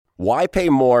Why pay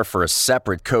more for a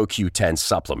separate CoQ10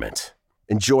 supplement?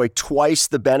 Enjoy twice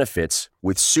the benefits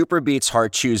with SuperBeets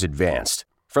Heart Chews Advanced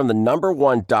from the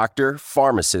 #1 doctor,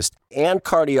 pharmacist, and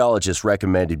cardiologist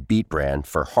recommended beet brand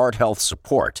for heart health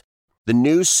support. The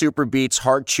new SuperBeets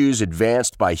Heart Chews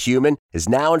Advanced by Human is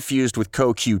now infused with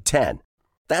CoQ10.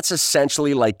 That's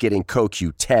essentially like getting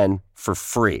CoQ10 for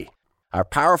free. Our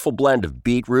powerful blend of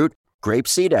beetroot,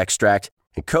 grapeseed extract,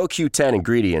 and CoQ10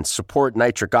 ingredients support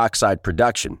nitric oxide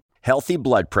production, healthy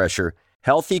blood pressure,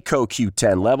 healthy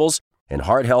CoQ10 levels, and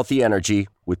heart-healthy energy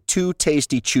with 2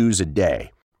 tasty chews a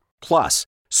day. Plus,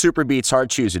 SuperBeets Heart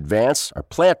Chews Advance are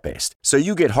plant-based, so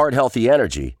you get heart-healthy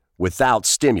energy without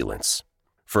stimulants.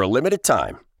 For a limited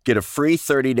time, get a free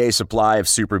 30-day supply of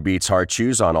SuperBeets Heart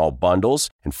Chews on all bundles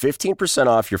and 15%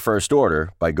 off your first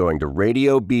order by going to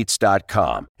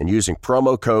radiobeats.com and using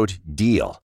promo code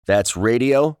DEAL. That's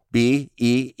radio, BEETS.com,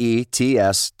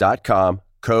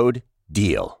 code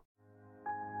DEAL.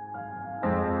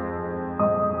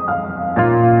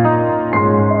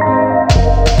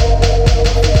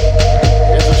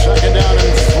 Here's a second down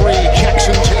and 3.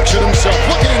 Jackson takes it himself.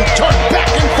 Look at him turn back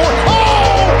and forth. Oh!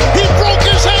 He broke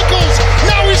his ankles.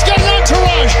 Now he's got an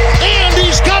entourage. And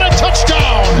he's got a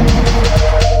touchdown.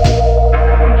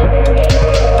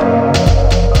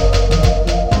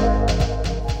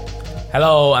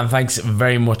 Hello, and thanks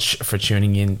very much for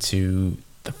tuning in to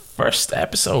the first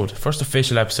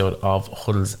official episode of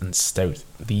Huddles and Stout,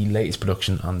 the latest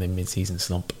production on the mid-season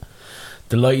slump.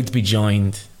 Delighted to be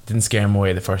joined, didn't scare him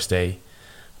away the first day,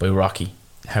 by Rocky.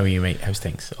 How are you, mate? How's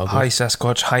things? All good? Hi,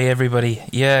 Sasquatch. Hi, everybody.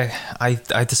 Yeah,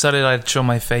 I decided I'd show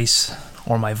my face,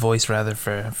 or my voice rather,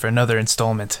 for another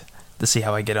installment to see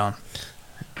how I get on.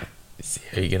 See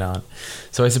how you get on.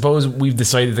 So I suppose we've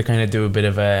decided to kind of do a bit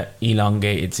of a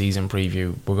elongated season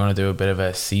preview. We're going to do a bit of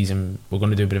a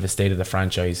state of the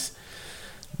franchise.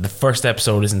 The first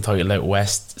episode is entitled Out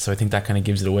West, so I think that kind of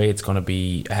gives it away. It's going to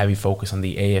be a heavy focus on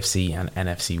the AFC and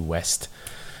NFC West.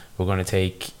 We're going to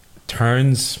take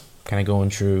turns kind of going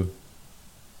through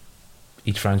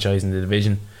each franchise in the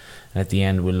division, and at the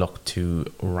end we'll look to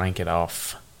rank it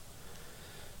off.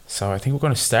 So I think we're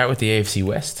going to start with the AFC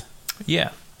West. Yeah.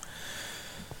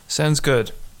 Sounds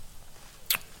good.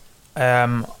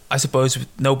 I suppose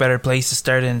no better place to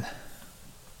start in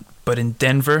but in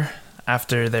Denver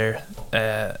after their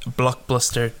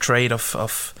blockbuster trade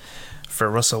for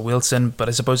Russell Wilson. But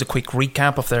I suppose a quick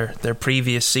recap of their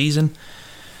previous season.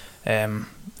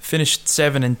 Finished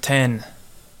 7-10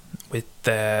 with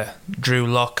Drew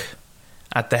Lock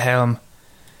at the helm.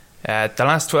 The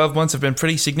last 12 months have been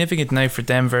pretty significant now for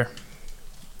Denver.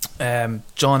 John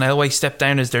Elway stepped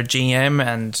down as their GM,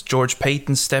 and George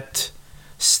Payton stepped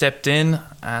in,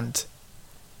 and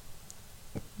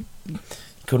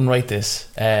couldn't write this.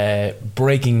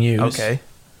 Breaking news. Okay.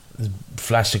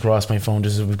 Flashed across my phone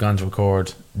just as we've gone to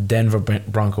record. Denver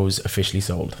Broncos officially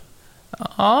sold.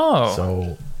 Oh.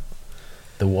 So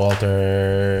the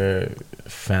Walter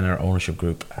Fenner ownership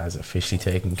group has officially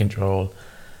taken control.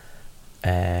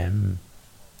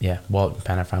 Yeah, Walton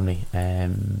Penner family.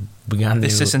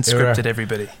 This isn't scripted,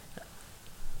 everybody.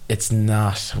 It's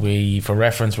not. For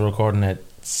reference, we're recording at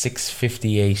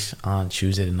 6:58 on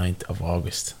Tuesday the 9th of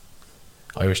August,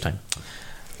 Irish time.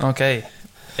 Okay.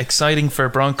 Exciting for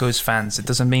Broncos fans. It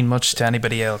doesn't mean much to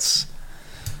anybody else.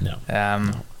 No.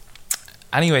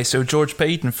 Anyway, so George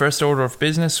Payton, first order of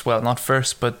business, well, not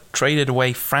first, but traded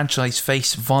away franchise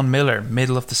face Von Miller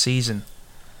middle of the season.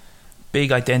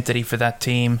 Big identity for that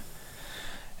team.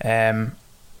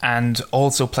 And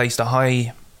also placed a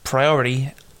high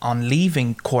priority on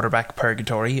leaving quarterback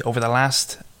purgatory. Over the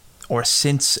last, or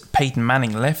since Peyton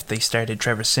Manning left, they started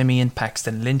Trevor Siemian,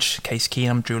 Paxton Lynch, Case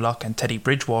Keenum, Drew Lock and Teddy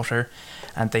Bridgewater,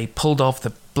 and they pulled off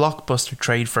the blockbuster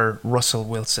trade for Russell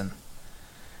Wilson.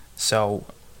 So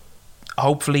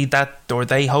hopefully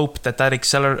they hope that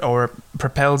accelerates or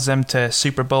propels them to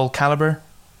Super Bowl caliber.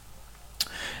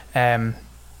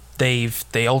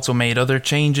 They also made other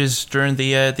changes during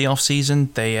the off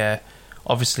season. They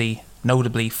obviously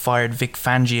notably fired Vic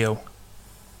Fangio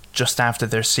just after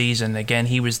their season. Again,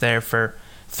 he was there for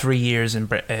 3 years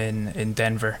in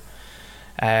Denver,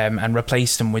 and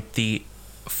replaced him with the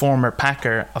former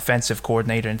Packer offensive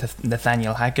coordinator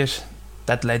Nathaniel Hackett.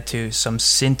 That led to some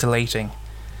scintillating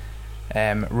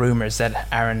rumours that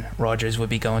Aaron Rodgers would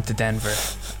be going to Denver.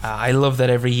 I love that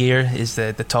every year is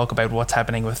the talk about what's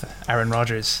happening with Aaron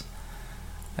Rodgers.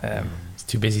 He's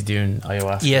too busy doing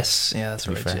ayahuasca. Yes, yeah, that's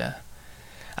right. Yeah.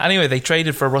 Anyway, they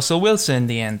traded for Russell Wilson in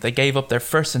the end. They gave up their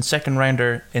first and second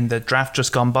rounder in the draft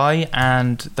just gone by,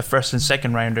 and the first and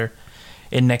second rounder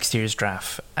in next year's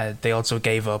draft. They also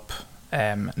gave up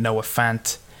Noah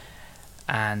Fant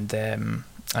and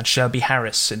and Shelby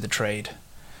Harris in the trade.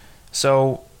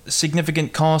 So,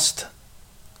 significant cost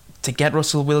to get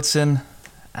Russell Wilson.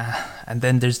 And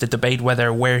then there's the debate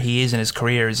where he is in his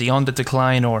career. Is he on the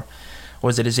decline, or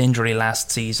was it his injury last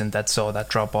season that saw that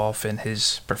drop off in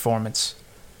his performance?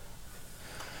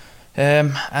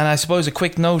 And I suppose a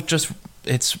quick note, just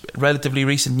it's relatively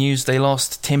recent news, they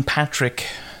lost Tim Patrick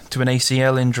to an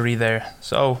ACL injury there.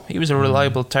 So he was a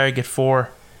reliable target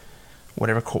for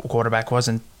whatever quarterback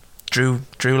wasn't Drew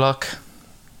Lock.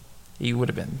 He would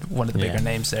have been one of the bigger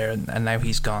names there, and now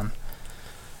he's gone.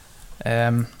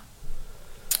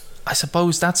 I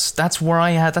suppose that's where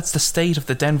I had. That's the state of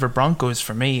the Denver Broncos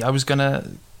for me. I was gonna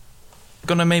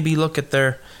maybe look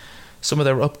at some of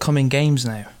their upcoming games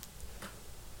now.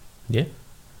 Yeah.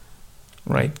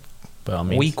 Right. By all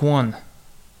means. Week 1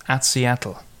 at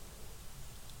Seattle.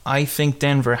 I think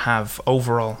Denver have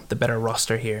overall the better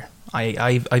roster here.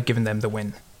 I've given them the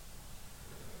win.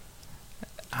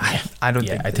 I don't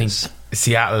think. I think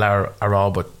Seattle are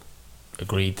all but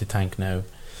agreed to tank now.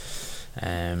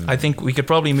 I think we could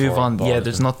probably move on. Yeah,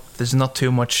 there's not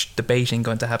too much debating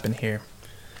going to happen here.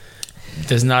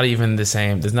 There's not even been the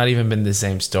same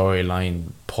storyline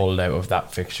pulled out of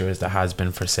that fixture as there has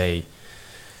been for, say,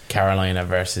 Carolina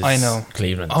versus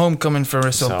Cleveland. Homecoming for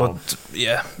Russell, but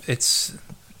yeah,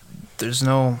 there's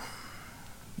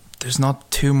not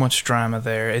too much drama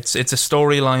there. It's a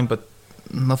storyline, but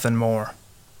nothing more.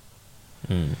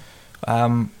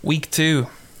 Week 2,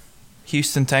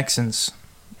 Houston Texans.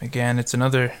 Again, it's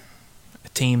another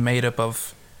team made up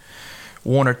of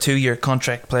 1 or 2 year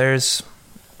contract players.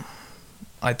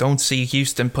 I don't see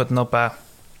Houston putting up a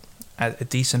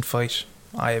decent fight.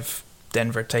 I have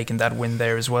Denver taking that win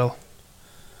there as well.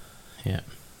 Yeah.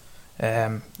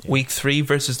 Week 3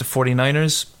 versus the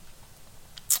 49ers.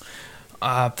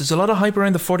 There's a lot of hype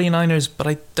around the 49ers, but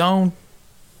I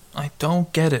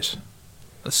don't get it.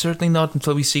 Certainly not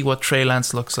until we see what Trey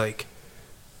Lance looks like.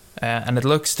 And it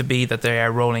looks to be that they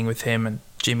are rolling with him, and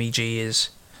Jimmy G is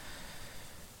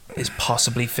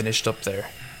possibly finished up there.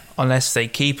 Unless they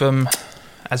keep him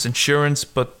as insurance,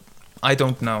 but I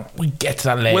don't know. We'll get to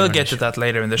that later. We'll get to that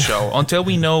later in the show. Until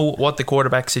we know what the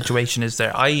quarterback situation is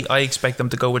there, I expect them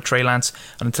to go with Trey Lance.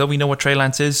 And until we know what Trey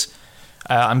Lance is,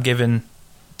 I'm giving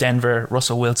Denver,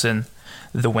 Russell Wilson,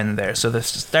 the win there. So they're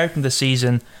starting the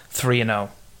season 3-0.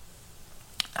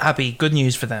 Happy, good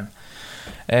news for them.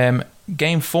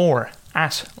 Game 4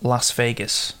 at Las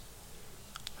Vegas.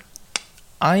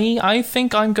 I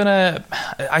think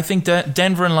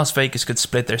Denver and Las Vegas could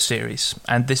split their series,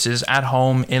 and this is at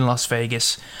home in Las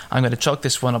Vegas. I'm going to chalk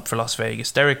this one up for Las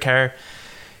Vegas. Derek Carr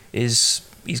he's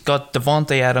got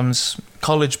Devontae Adams,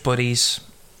 college buddies.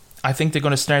 I think they're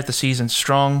going to start the season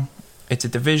strong. It's a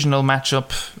divisional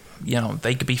matchup.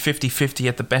 They could be 50-50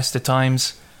 at the best of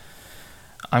times.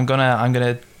 I'm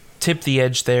gonna tip the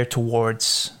edge there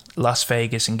towards Las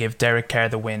Vegas and give Derek Carr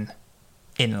the win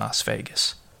in Las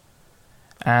Vegas.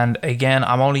 And again,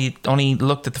 I'm only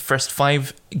looked at the first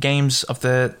 5 games of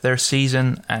their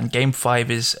season, and game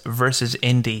 5 is versus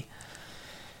Indy.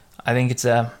 I think it's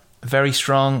a very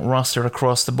strong roster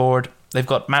across the board. They've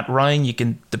got Matt Ryan. You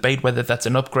can debate whether that's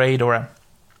an upgrade or a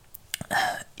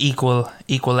equal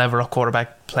level of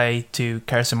quarterback play to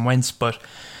Carson Wentz, but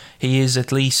he is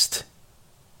at least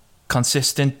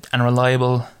consistent and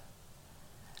reliable,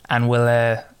 and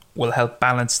will help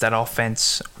balance that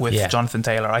offense with Jonathan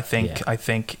Taylor. I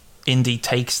think Indy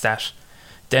takes that.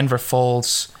 Denver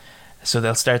falls, so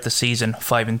they'll start the season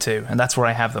 5-2, and that's where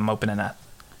I have them opening at.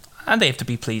 And they have to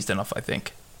be pleased enough, I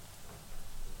think.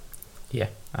 Yeah,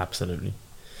 absolutely.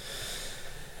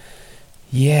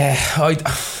 Yeah,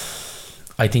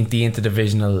 I think the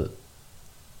interdivisional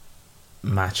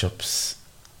matchups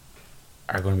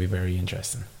are going to be very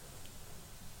interesting.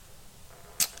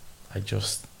 I don't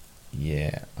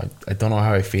know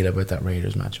how I feel about that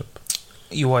Raiders matchup.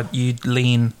 You'd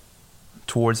lean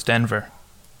towards Denver?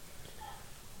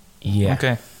 Yeah.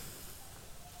 Okay.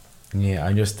 Yeah,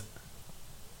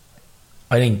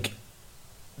 I think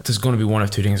there's going to be one of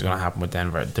 2 things going to happen with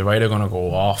Denver. They're either going to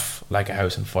go off like a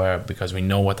house on fire because we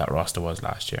know what that roster was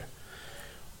last year,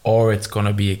 or it's going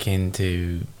to be akin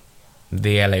to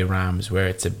the LA Rams, where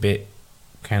it's a bit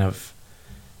kind of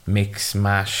mix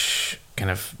mash. Kind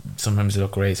of sometimes they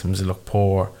look great, sometimes they look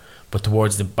poor, but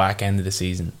towards the back end of the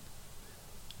season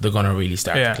they're gonna really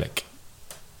start to click.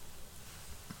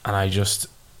 And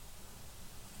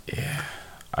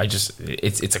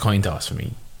it's a coin toss for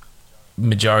me.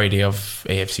 Majority of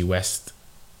AFC West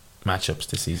matchups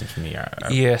this season for me are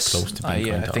close to being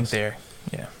coin toss. I think they're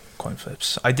coin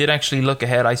flips. I did actually look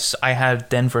ahead. I had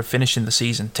Denver finishing the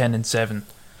season 10-7,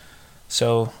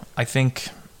 so I think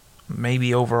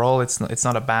maybe overall it's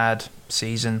not a bad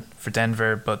season for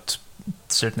Denver, but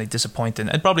certainly disappointing.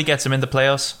 It probably gets them in the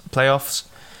playoffs.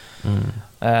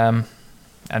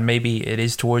 And maybe it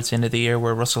is towards the end of the year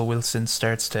where Russell Wilson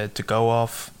starts to go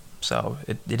off. So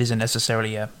it isn't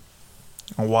necessarily a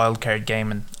wild card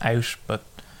game and out, but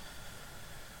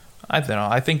I don't know.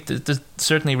 I think there's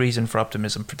certainly reason for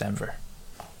optimism for Denver.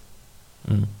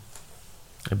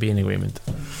 I'd be in agreement.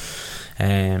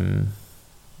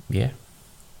 Yeah.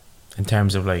 In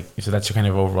terms of so that's your kind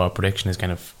of overall prediction is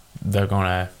kind of they're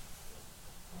gonna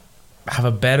have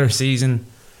a better season.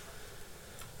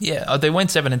 Yeah, they went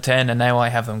 7-10, and now I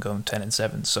have them going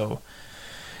 10-7. So,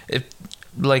 it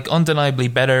undeniably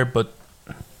better, but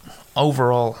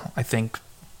overall, I think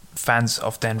fans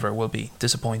of Denver will be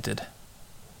disappointed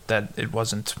that it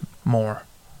wasn't more.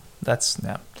 That's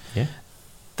yeah.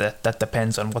 That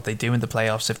depends on what they do in the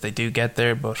playoffs if they do get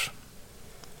there, but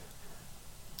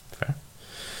fair.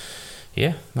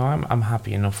 Yeah, no, I'm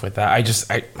happy enough with that. I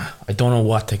don't know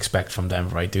what to expect from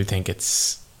Denver. I do think it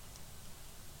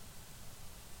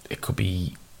could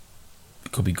be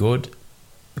good,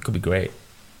 it could be great,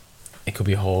 it could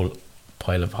be a whole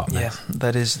pile of hot mess. Yeah,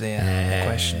 that is the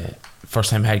question.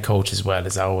 First time head coach as well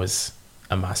is always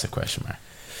a massive question mark.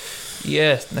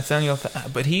 Yeah, Nathaniel,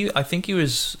 but I think he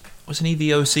wasn't he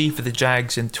the OC for the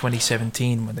Jags in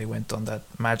 2017 when they went on that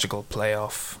magical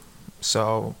playoff?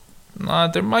 So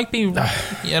there might be,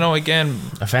 again,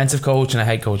 offensive coach and a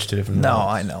head coach, two different. No, roles.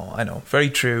 I know, very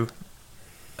true.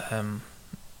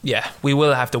 Yeah, we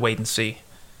will have to wait and see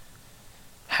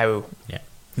how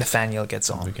Nathaniel gets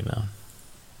on. We can know.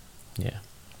 Yeah.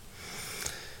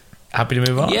 Happy to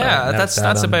move on. Yeah, that's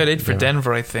about it for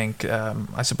Denver, I think.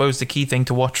 I suppose the key thing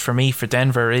to watch for me for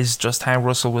Denver is just how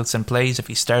Russell Wilson plays. If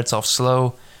he starts off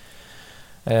slow,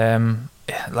 again,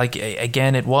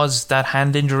 it was that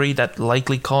hand injury that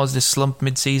likely caused this slump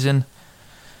mid-season.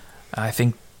 I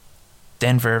think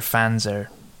Denver fans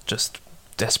are just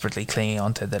desperately clinging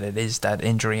onto that it is that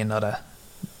injury and not a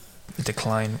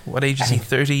decline. What age is he?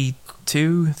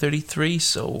 32, 33?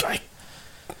 So I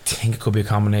think it could be a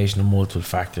combination of multiple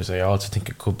factors. I also think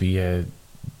it could be a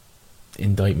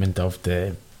indictment of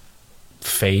the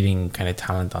fading kind of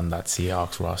talent on that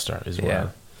Seahawks roster as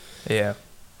well. Yeah.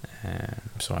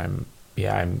 So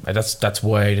that's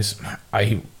why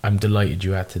I'm delighted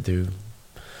you had to do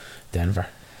Denver.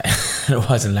 It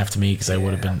wasn't left to me because I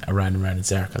would have been around and around in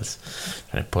circles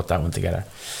trying to put that one together.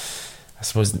 I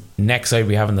suppose next side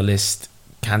we have on the list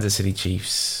Kansas City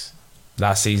Chiefs.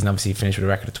 Last season obviously finished with a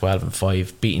record of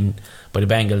 12-5, beaten by the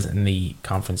Bengals in the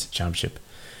conference championship.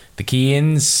 The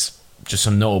key-ins, just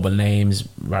some notable names: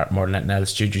 more than anything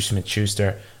else, Juju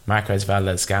Smith-Schuster, Marquez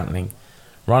Valdes-Scantling,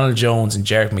 Ronald Jones and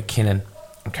Jerick McKinnon,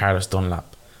 and Carlos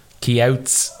Dunlap. Key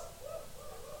outs: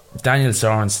 Daniel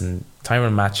Sorensen,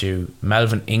 Tyrann Mathieu,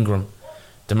 Melvin Ingram,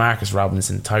 Demarcus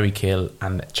Robinson, Tyreek Hill,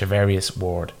 and Charvarius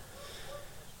Ward.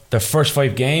 The first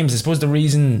 5 games, I suppose the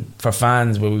reason for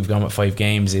fans where we've gone with 5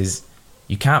 games is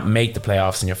you can't make the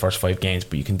playoffs in your first 5 games,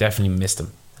 but you can definitely miss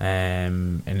them.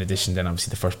 In addition, then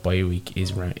obviously the first bye week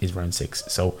is round 6.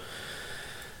 So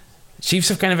Chiefs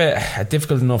have kind of a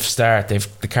difficult enough start. They've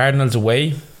the Cardinals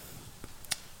away,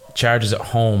 Chargers at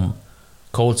home,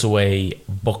 Colts away,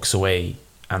 Bucks away,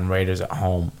 and Raiders at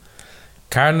home.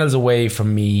 Cardinals away, for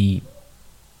me,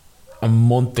 a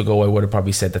month ago I would have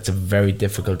probably said that's a very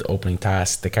difficult opening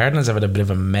task. The Cardinals have had a bit of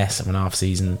a mess of an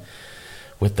off-season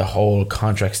with the whole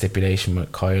contract stipulation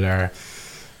with Kyler,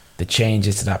 the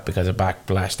changes to that because of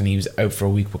backlash, and he was out for a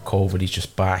week with COVID. He's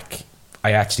just back.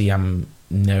 I actually am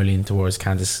now leaning towards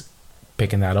Kansas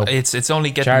picking that up. It's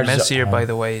only getting Chargers messier, by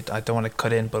the way. I don't want to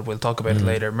cut in, but we'll talk about it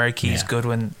later. Marquise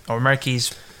Goodwin, or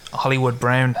Marquise Hollywood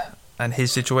Brown and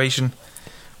his situation.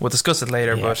 We'll discuss it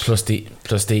later, but plus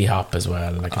D Hop as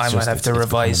well. I might have to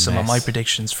revise some of my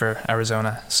predictions for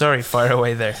Arizona. Sorry, fire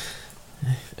away there.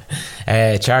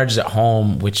 Chargers at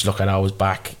home, which look, I'd always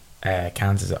back.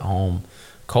 Kansas at home,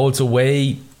 Colts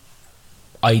away.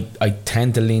 I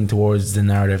tend to lean towards the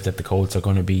narrative that the Colts are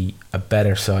going to be a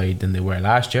better side than they were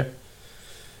last year,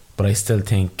 but I still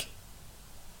think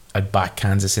I'd back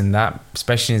Kansas in that,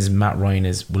 especially as Matt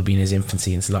Ryan will be in his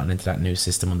infancy and slotting into that new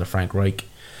system under Frank Reich.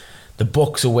 The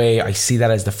Bucks away, I see that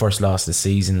as the first loss of the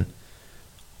season.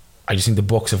 I just think the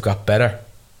Bucks have got better.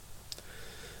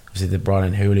 Obviously they brought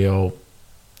in Julio,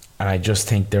 and I just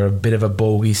think they're a bit of a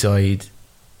bogey side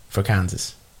for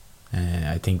Kansas.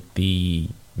 I think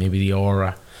maybe the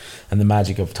aura and the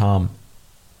magic of Tom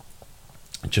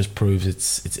just proves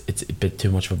it's a bit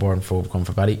too much of a burden for come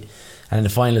for Paddy. And in the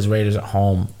final is Raiders at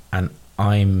home, and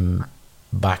I'm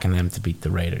backing them to beat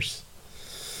the Raiders.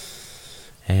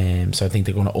 So I think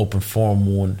they're going to open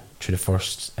 4-1, through the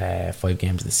first 5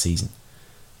 games of the season.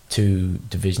 2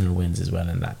 divisional wins as well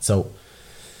in that. So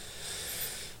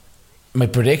my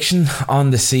prediction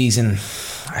on the season,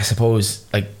 I suppose,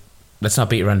 like, let's not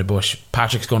beat around the bush.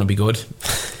 Patrick's going to be good.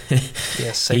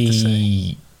 Yes, safe to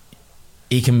say.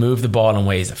 He can move the ball in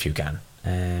ways that few can.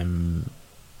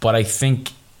 But I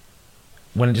think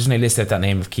when I list out that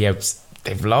name of key outs,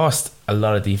 they've lost a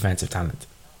lot of defensive talent.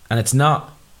 And it's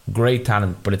not great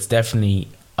talent, but it's definitely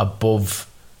above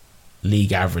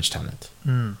league average talent.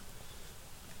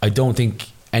 I don't think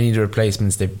any of the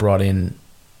replacements they've brought in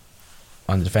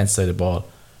on the defense side of the ball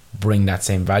bring that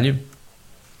same value.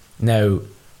 Now,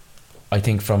 I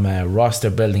think from a roster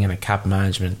building and a cap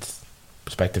management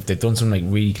perspective, they've done some like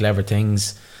really clever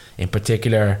things. In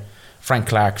particular, Frank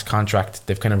Clark's contract,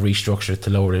 they've kind of restructured to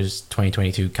lower his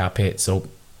 2022 cap hit, so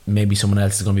maybe someone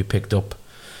else is going to be picked up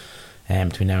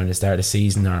between now and the start of the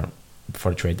season or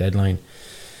before the trade deadline.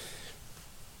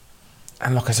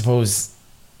 And look, I suppose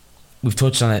we've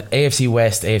touched on it. AFC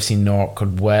West, AFC North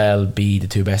could well be the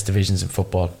 2 best divisions in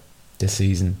football this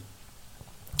season.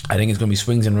 I think it's going to be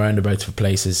swings and roundabouts for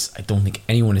places. I don't think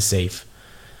anyone is safe,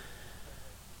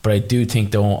 but I do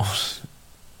think, though,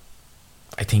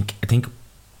 I think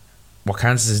what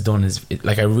Kansas has done is,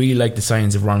 like, I really like the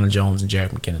signs of Ronald Jones and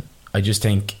Jared McKinnon. I just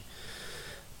think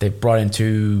they've brought in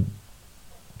 2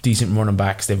 decent running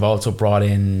backs. They've also brought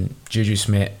in Juju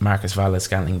Smith, Marcus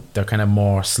Valdes-Scantling. They're kind of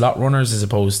more slot runners as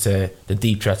opposed to the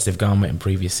deep threats they've gone with in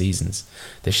previous seasons.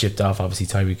 They've shipped off, obviously,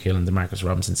 Tyreek Hill and DeMarcus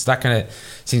Robinson. So that kind of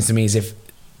seems to me as if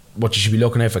what you should be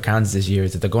looking at for Kansas this year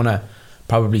is that they're going to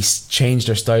probably change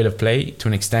their style of play to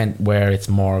an extent where it's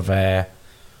more of a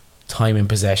time in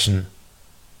possession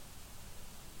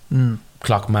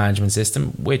clock management system,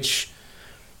 which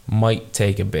might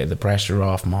take a bit of the pressure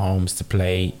off Mahomes to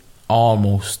play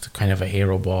almost kind of a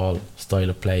hero ball style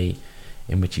of play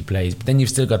in which he plays. But then you've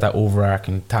still got that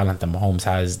overarching talent that Mahomes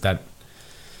has, that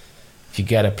if you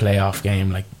get a playoff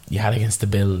game like you had against the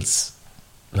Bills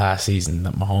last season,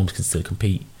 that Mahomes can still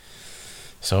compete.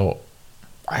 So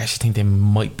I actually think they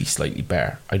might be slightly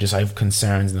better. I have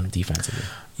concerns in them defensively.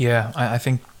 Yeah, I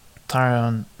think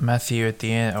Tyrann Mathieu at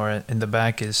the end or in the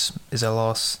back is a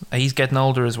loss. He's getting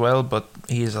older as well, but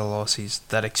he is a loss. He's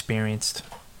that experienced.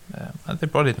 And they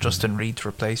brought in Justin Reed to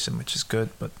replace him, which is good,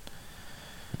 but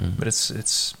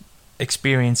it's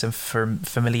experience and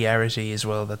familiarity as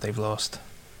well that they've lost.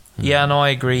 Yeah, no, I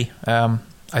agree. I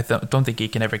don't think you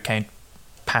can ever count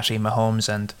Patty Mahomes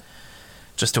and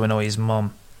just to annoy his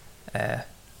mum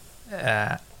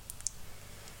and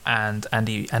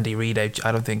Andy Reid out.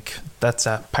 I don't think that's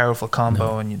a powerful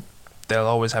combo, and they'll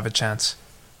always have a chance.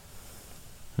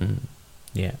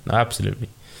 Yeah, no, absolutely.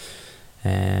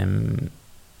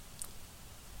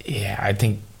 Yeah, I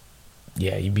think,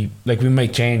 yeah, you'd be like, we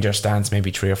might change our stance maybe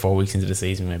 3 or 4 weeks into the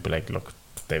season. We might be like, look,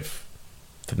 they've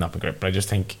not been great, but I just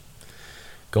think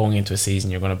going into a season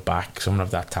you're going to back someone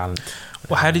of that talent.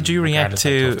 Well, how did you react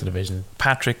to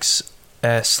Patrick's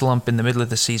slump in the middle of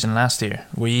the season last year?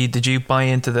 Did you buy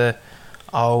into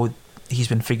he's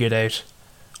been figured out,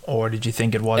 or did you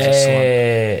think it was a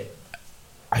slump?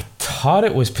 I thought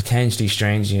it was potentially,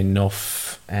 strangely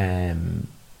enough, a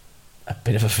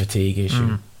bit of a fatigue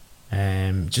issue.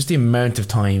 Just the amount of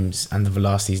times and the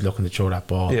velocity he's looking to throw that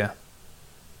ball. Yeah,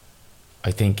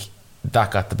 I think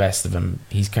that got the best of him.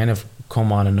 He's kind of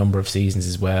come on a number of seasons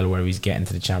as well where he's getting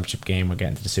to the championship game or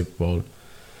getting to the Super Bowl.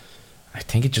 I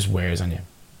think it just wears on you.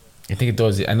 I think it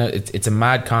does. I know it's a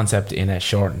mad concept in a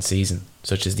shortened season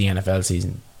such as the NFL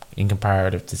season in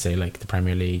comparative to, say, like the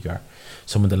Premier League or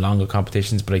some of the longer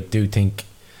competitions, but I do think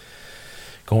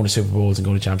going to Super Bowls and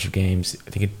going to championship games, I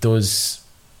think it does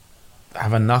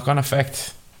have a knock-on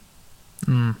effect.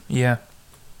 Yeah.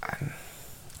 And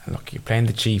look, you're playing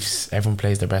the Chiefs. Everyone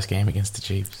plays their best game against the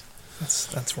Chiefs.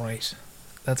 That's right.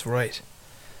 That's right.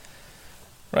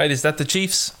 Right, is that the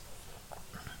Chiefs?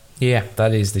 Yeah,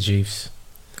 that is the Chiefs.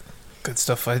 Good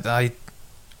stuff. I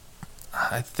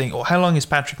think. How long is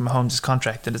Patrick Mahomes'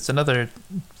 contract? And it's another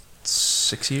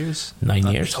 6 years. 9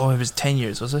 years. Oh, it was 10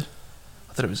 years, was it?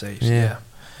 I thought it was 8. Yeah.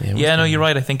 Yeah, no, you're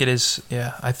right. I think it is.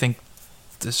 Yeah, I think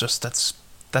there's just that's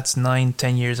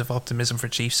 9-10 years of optimism for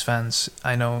Chiefs fans.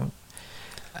 I know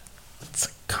it's a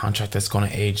contract that's going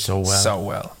to age so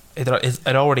well. It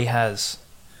already has.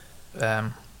 Yeah.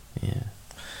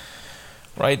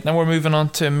 Right, now we're moving on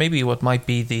to maybe what might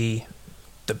be the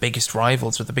biggest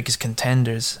rivals or the biggest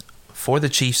contenders for the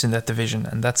Chiefs in that division,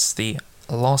 and that's the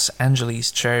Los Angeles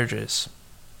Chargers,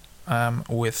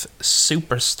 with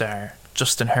superstar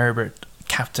Justin Herbert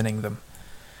captaining them.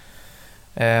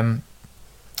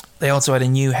 They also had a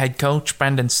new head coach,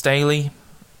 Brandon Staley,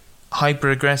 hyper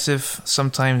aggressive,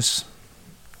 sometimes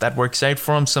that works out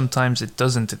for him. Sometimes it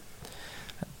doesn't. A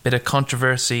bit of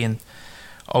controversy and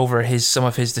over some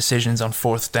of his decisions on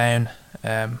fourth down.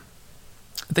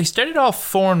 They started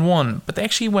off 4-1, but they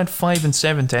actually went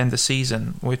 5-7 to end the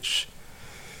season, which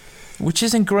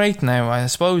isn't great now. I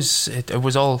suppose it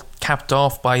was all capped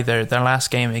off by their last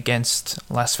game against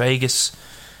Las Vegas,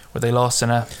 where they lost in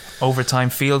a overtime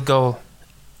field goal.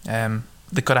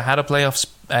 They could have had a playoff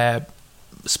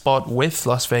spot with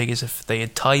Las Vegas if they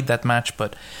had tied that match,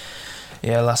 but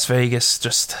yeah, Las Vegas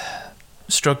just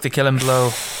struck the killing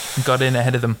blow and got in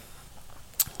ahead of them.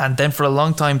 And then for a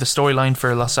long time, the storyline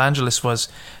for Los Angeles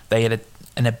they had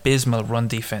an abysmal run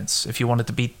defense. If you wanted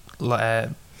to beat LA,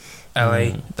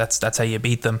 that's how you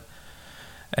beat them.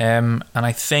 And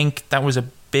I think that was a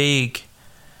big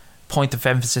point of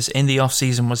emphasis in the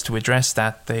off-season, was to address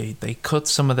that. They cut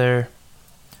some of their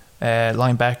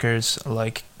linebackers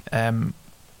like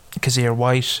Kazir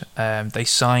White. They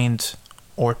signed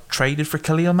or traded for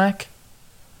Khalil Mack.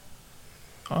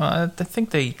 I think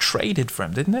they traded for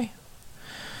him, didn't they?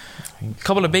 A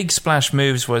couple of big splash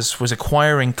moves was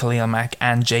acquiring Khalil Mack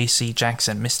and J.C.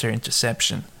 Jackson, Mr.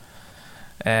 Interception.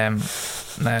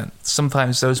 Now,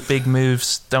 sometimes those big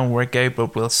moves don't work out,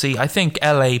 but we'll see. I think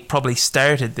LA probably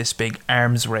started this big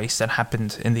arms race that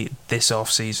happened in this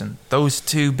off-season. Those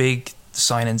two big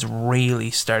signings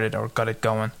really started or got it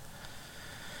going.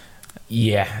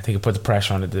 Yeah, I think it put the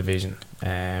pressure on the division.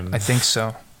 I think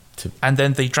so. And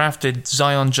then they drafted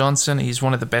Zion Johnson. He's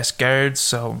one of the best guards,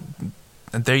 so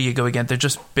and there you go again. They're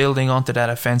just building onto that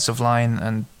offensive line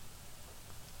and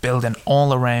building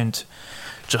all around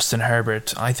Justin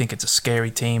Herbert. I think it's a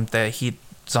scary team.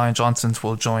 Zion Johnson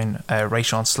will join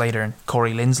Rashawn Slater and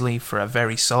Corey Linsley for a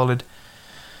very solid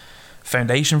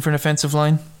foundation for an offensive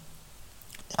line.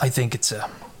 I think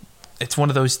it's one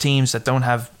of those teams that don't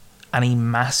have any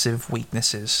massive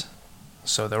weaknesses.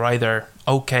 So they're either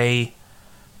okay,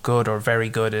 good, or very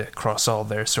good across all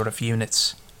their sort of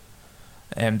units.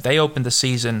 They opened the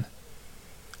season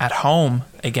at home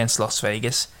against Las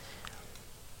Vegas.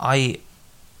 I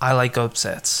like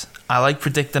upsets. I like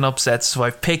predicting upsets, so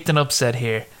I've picked an upset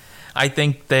here. I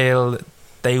think they will.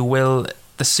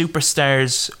 The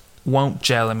superstars won't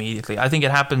gel immediately. I think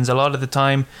it happens a lot of the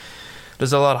time.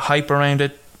 There's a lot of hype around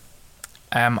it.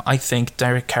 I think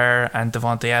Derek Carr and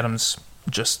Devontae Adams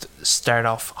just start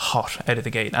off hot out of the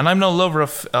gate. And I'm no lover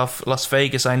of Las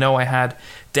Vegas. I know I had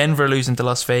Denver losing to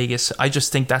Las Vegas. I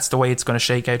just think that's the way it's going to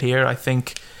shake out here. I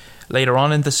think later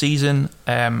on in the season,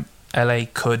 LA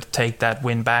could take that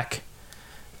win back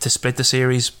to split the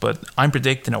series, but I'm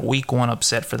predicting a week 1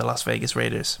 upset for the Las Vegas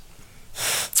Raiders.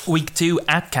 Week 2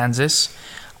 at Kansas.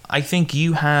 I think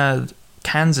you had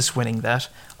Kansas winning that.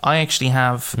 I actually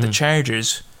have the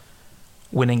Chargers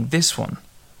winning this one.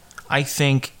 I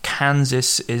think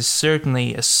Kansas is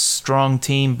certainly a strong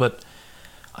team, but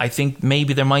I think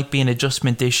maybe there might be an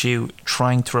adjustment issue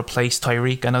trying to replace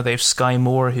Tyreek. I know they have Sky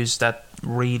Moore, who's that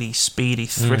really speedy,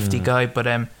 thrifty guy, but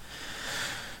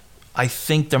I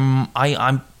think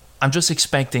I'm just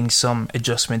expecting some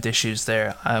adjustment issues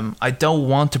there. I don't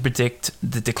want to predict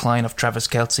the decline of Travis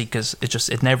Kelce because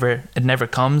it never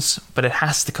comes, but it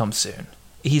has to come soon.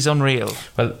 He's unreal.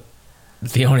 Well,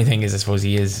 the only thing is, I suppose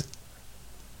it's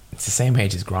the same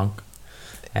age as Gronk,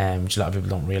 which a lot of people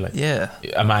don't realise. Yeah,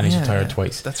 a man who's retired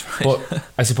twice. That's right. But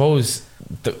I suppose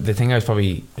the thing which I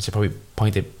probably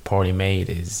pointed poorly made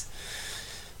is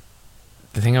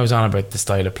the thing I was on about the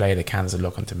style of play that Kansas are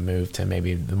looking to move to,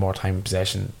 maybe the more time in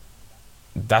possession.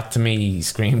 That to me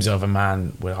screams of a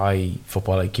man with high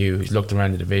football IQ who's looked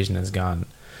around the division and has gone,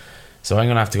 so I'm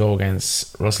going to have to go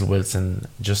against Russell Wilson,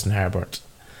 Justin Herbert,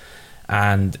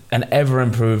 and an ever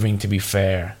improving, to be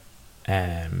fair,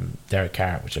 Derek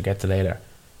Carr, which I'll get to later.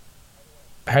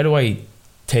 How do I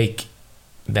take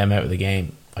them out of the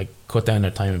game? I cut down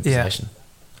their time in possession.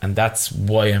 And that's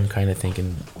why I'm kind of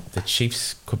thinking the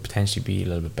Chiefs could potentially be a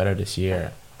little bit better this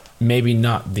year. Maybe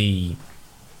not the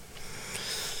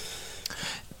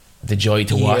joy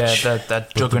to watch.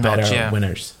 That juggernaut, better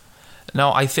winners.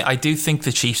 No, I do think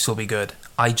the Chiefs will be good.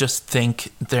 I just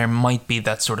think there might be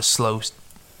that sort of slow,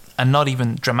 and not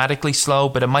even dramatically slow,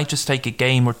 but it might just take a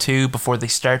game or two before they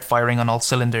start firing on all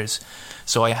cylinders.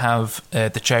 So I have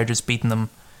the Chargers beating them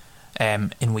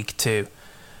in week 2.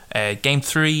 Game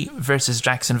 3 versus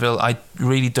Jacksonville. I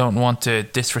really don't want to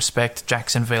disrespect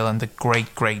Jacksonville and the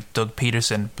great Doug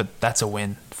Peterson, but that's a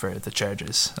win for the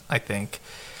Chargers, I think.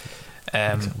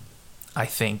 I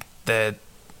think the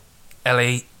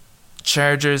LA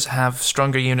Chargers have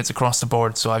stronger units across the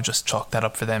board, so I've just chalked that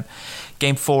up for them.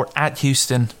 Game 4 at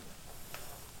Houston.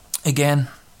 Again,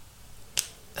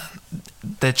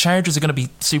 the Chargers are going to be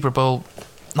Super Bowl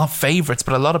not favourites,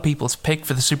 but a lot of people's pick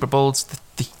for the Super Bowls.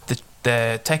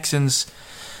 The Texans,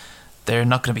 they're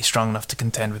not going to be strong enough to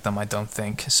contend with them, I don't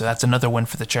think. So that's another win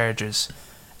for the Chargers.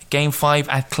 Game 5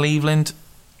 at Cleveland,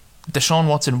 Deshaun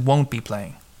Watson won't be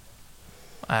playing.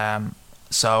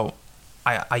 So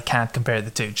I can't compare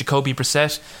the two. Jacoby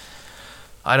Brissett,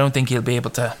 I don't think he'll be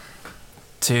able to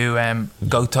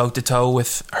go toe-to-toe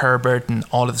with Herbert and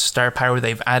all of the star power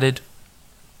they've added.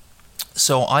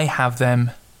 So I have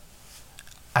them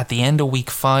at the end of week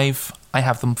 5. I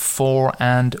have them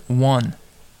 4-1,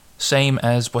 same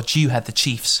as what you had the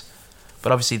Chiefs.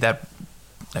 But obviously that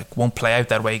won't play out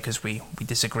that way because we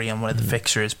disagree on one of the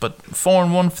fixtures. But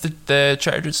 4-1 for the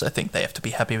Chargers, I think they have to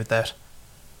be happy with that.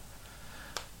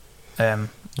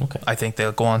 Okay. I think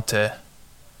they'll go on to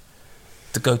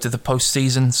go to the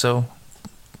postseason. So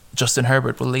Justin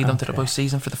Herbert will lead them to the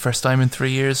postseason for the first time in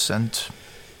 3 years, and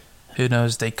who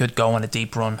knows, they could go on a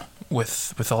deep run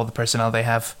with all the personnel they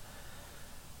have.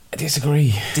 I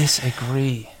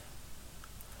disagree.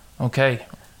 Okay,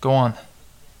 go on.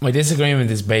 My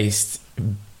disagreement is based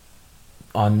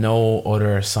on no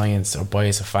other science or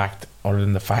bias of fact other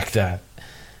than the fact that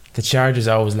the Chargers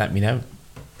always let me down.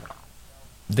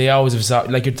 They always have,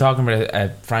 like you're talking about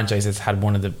a franchise that's had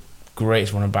one of the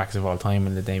greatest running backs of all time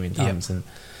in the Damian Thompson. Yep.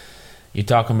 You're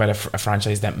talking about a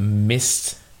franchise that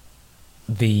missed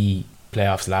the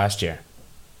playoffs last year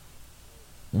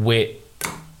with,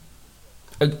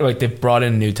 like, they brought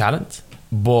in new talent,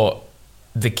 but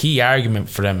the key argument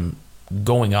for them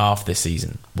going off this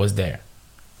season was there.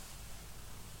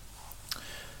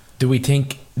 Do I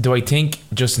think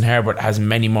Justin Herbert has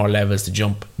many more levels to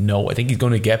jump? No, I think he's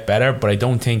going to get better, but I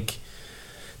don't think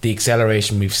the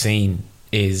acceleration we've seen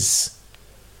is...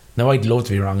 Now, I'd love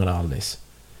to be wrong on all this.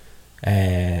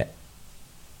 I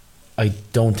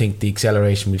don't think the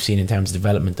acceleration we've seen in terms of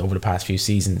development over the past few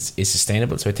seasons is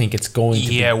sustainable, so I think it's going to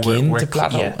begin to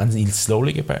plateau and he'll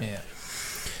slowly get better.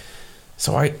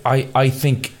 So I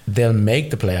think they'll make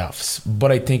the playoffs,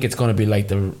 but I think it's going to be like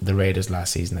the Raiders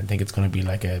last season. I think it's going to be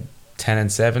like a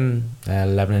 10-7,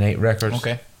 11-8 record.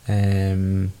 Okay.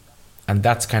 And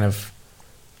that's kind of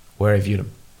where I view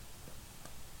them.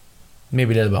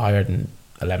 Maybe a little bit higher than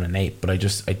 11-8, but I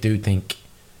just think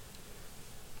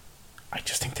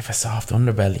they have a soft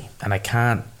underbelly, and I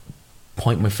can't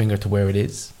point my finger to where it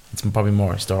is. It's probably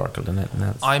more historical than anything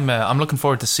else. I'm looking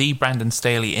forward to see Brandon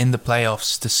Staley in the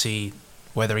playoffs to see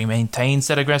whether he maintains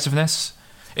that aggressiveness.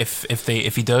 If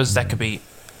he does, that could be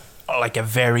like a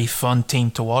very fun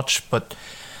team to watch. But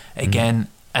again,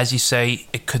 as you say,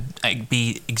 it could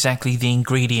be exactly the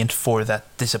ingredient for that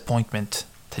disappointment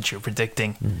that you're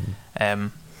predicting.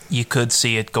 You could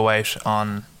see it go out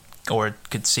on, or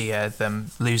could see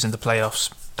them losing the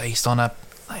playoffs based on a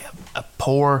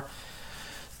poor,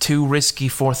 too risky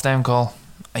fourth down call.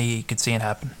 You could see it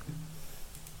happen.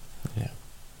 Yeah.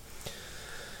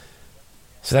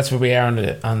 So that's where we are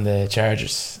on the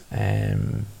Chargers.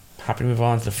 Happy to move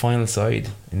on to the final side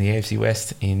in the AFC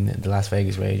West in the Las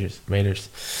Vegas Raiders.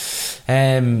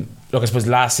 Look, I suppose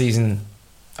last season,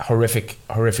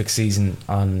 horrific season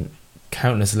on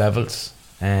countless levels,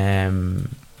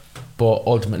 but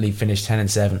ultimately finished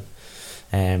 10-7,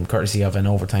 courtesy of an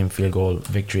overtime field goal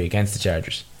victory against the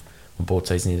Chargers. When both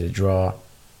sides needed a draw,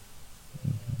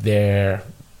 their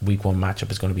week 1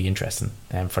 matchup is going to be interesting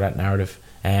for that narrative.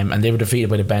 And they were defeated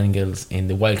by the Bengals in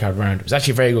the wildcard round. It was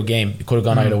actually a very good game. It could have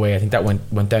gone either way. I think that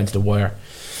went down to the wire.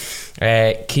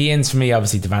 Key-ins for me,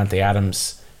 obviously Davante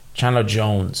Adams, Chandler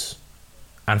Jones,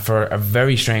 and for a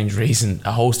very strange reason,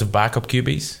 a host of backup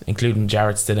QBs, including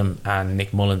Jarrett Stidham and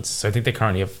Nick Mullins. So I think they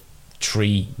currently have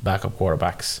 3 backup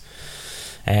quarterbacks.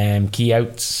 Key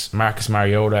outs: Marcus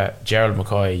Mariota, Gerald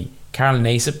McCoy, Carl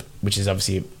Nassib, which is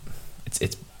obviously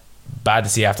it's bad to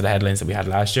see after the headlines that we had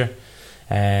last year.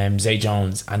 Zay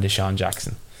Jones and Deshaun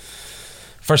Jackson.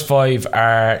 First 5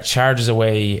 are Chargers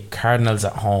away, Cardinals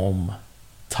at home,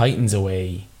 Titans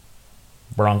away,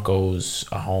 Broncos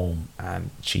at home,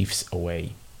 and Chiefs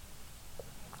away.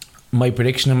 My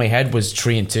prediction in my head was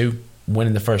 3-2,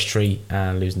 winning the first 3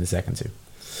 and losing the second 2.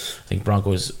 I think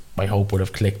Broncos, I hope, would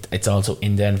have clicked. It's also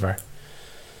in Denver.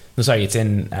 No, sorry, it's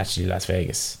in actually Las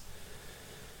Vegas.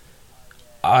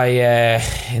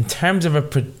 In terms of a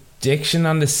prediction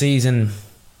on the season,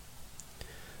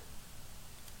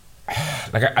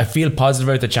 like, I feel positive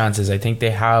about the chances. I think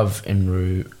they have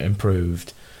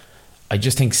improved. I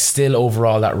just think still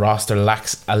overall that roster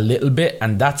lacks a little bit,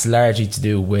 and that's largely to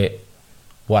do with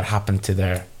what happened to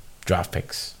their draft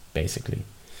picks, basically.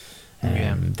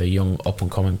 The young up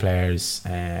and coming players.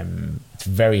 It's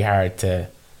very hard to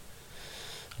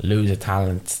lose a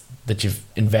talent that you've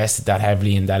invested that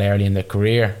heavily in that early in their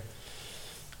career.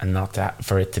 and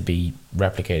for it to be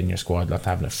replicated in your squad, not to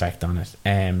have an effect on it.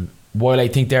 While I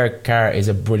think Derek Carr is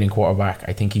a brilliant quarterback,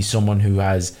 I think he's someone who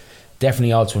has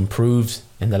definitely also improved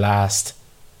in the last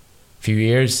few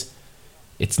years.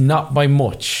 It's not by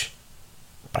much,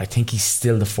 but I think he's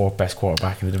still the 4th best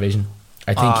quarterback in the division.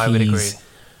 I would agree.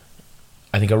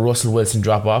 I think a Russell Wilson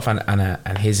drop off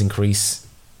and his increase,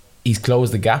 he's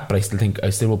closed the gap, but I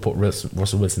still will put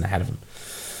Russell Wilson ahead of him.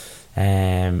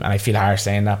 And I feel hard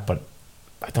saying that, but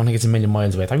I don't think it's a million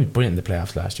miles away. I thought he was brilliant in the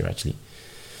playoffs last year, actually.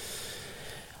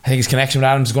 I think his connection with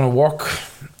Adams is going to work.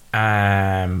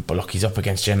 But look, he's up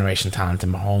against generation talent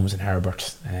in Mahomes and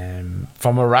Herbert.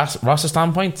 From a roster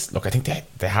standpoint, look, I think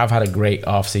they have had a great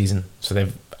off-season. So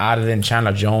they've added in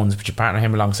Chandler Jones, but you partner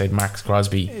him alongside Max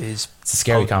Crosby. It's a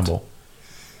scary combo.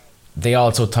 They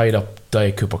also tied up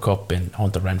Dia Cooper Cup in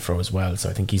Hunter Renfrow as well. So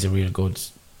I think he's a real good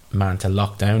man to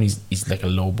lock down. He's like a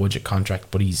low-budget contract,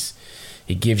 but he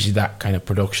gives you that kind of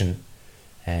production.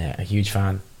 A huge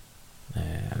fan.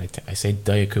 And I say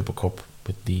Dia Cooper Cup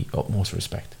with the utmost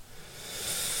respect.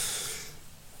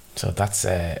 So that's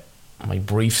my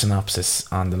brief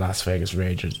synopsis on the Las Vegas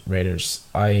Raiders.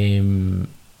 I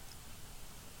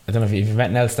don't know if you've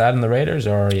met Nell Stad and the Raiders,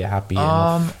 or are you happy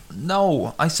enough?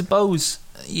 No, I suppose,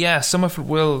 yeah, some of it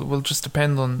will just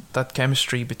depend on that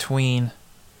chemistry between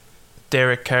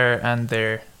Derek Carr and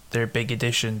their big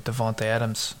addition, Devontae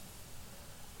Adams.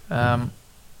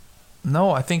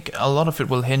 No, I think a lot of it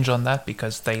will hinge on that,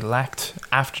 because they lacked,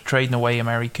 after trading away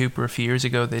Amari Cooper a few years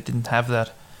ago, they didn't have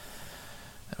that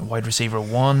wide receiver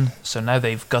 1, so now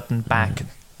they've gotten back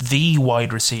the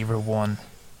wide receiver 1,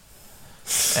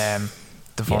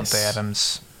 Devontae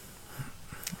Adams.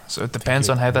 So it depends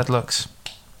on how that looks.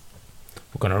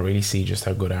 We're going to really see just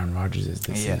how good Aaron Rodgers is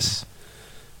this season.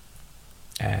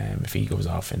 If he goes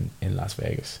off in Las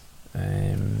Vegas.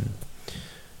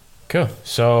 Cool.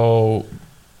 So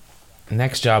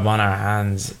next job on our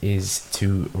hands is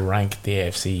to rank the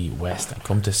AFC West and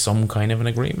come to some kind of an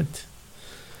agreement,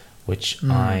 which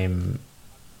I'm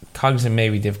cognizant may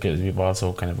be difficult. We've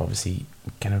also kind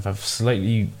of have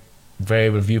slightly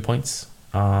variable viewpoints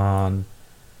on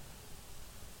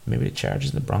maybe the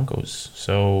Chargers and the Broncos.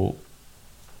 So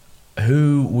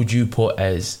who would you put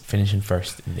as finishing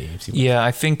first in the AFC West? Yeah,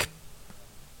 I think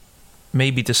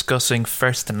maybe discussing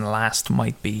first and last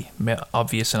might be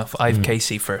obvious enough. I have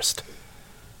KC first.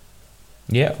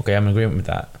 Yeah, okay, I'm in agreement with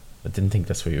that. I didn't think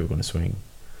that's where you were going to swing.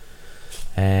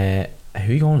 Who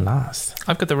are you going last?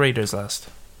 I've got the Raiders last.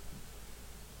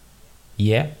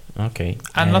 Yeah, okay.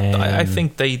 And I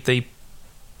think they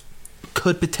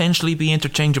could potentially be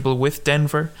interchangeable with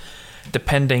Denver,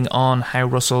 depending on how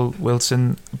Russell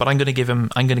Wilson. But I'm going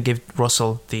to give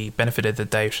Russell the benefit of the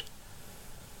doubt,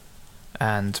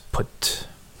 and put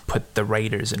the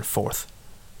Raiders in fourth.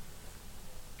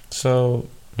 So,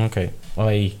 okay,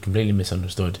 I completely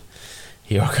misunderstood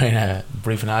your kind of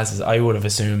brief analysis. I would have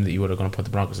assumed that you were going to put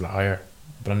the Broncos a lot higher,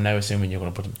 but I'm now assuming you're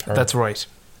going to put them third. That's right.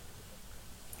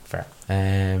 Fair.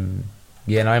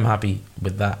 Yeah, and I'm happy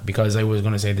with that, because I was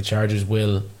going to say the Chargers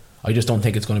will. I just don't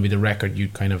think it's going to be the record you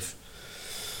kind of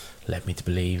led me to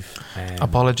believe.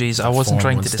 Apologies, I wasn't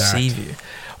trying to deceive you,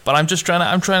 but I'm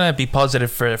trying to be positive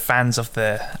for fans of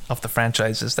the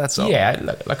franchises. That's all.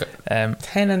 Yeah, like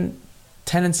 10-7,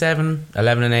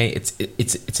 11-8.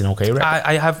 It's an okay record.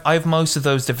 I have most of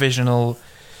those divisional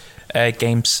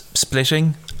games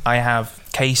splitting. I have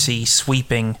KC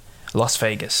sweeping Las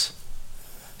Vegas.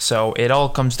 So it all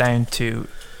comes down to,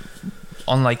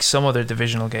 unlike some other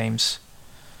divisional games,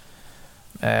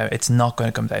 it's not going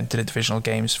to come down to the divisional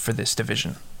games for this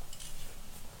division.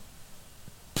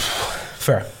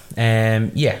 Fair.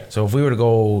 Yeah, so if we were to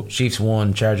go Chiefs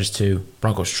 1, Chargers 2,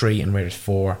 Broncos 3 and Raiders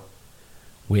 4,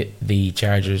 with the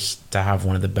Chargers to have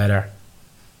one of the better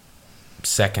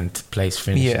second place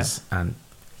finishes and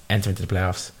enter into the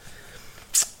playoffs,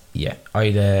 yeah,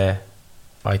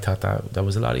 I thought that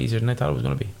was a lot easier than I thought it was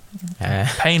going to be.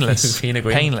 Painless.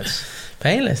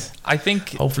 Painless. I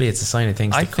think. Hopefully, it's a sign of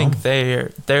things to come. I think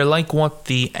they're like what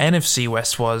the NFC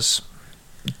West was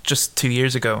just 2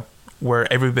 years ago,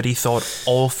 where everybody thought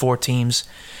all four teams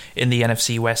in the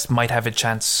NFC West might have a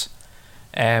chance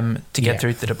to get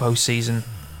through to the postseason.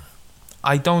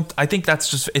 I think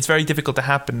it's very difficult to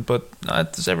happen, but I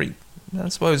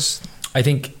suppose. I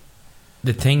think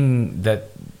the thing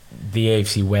that the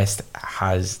AFC West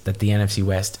has that the NFC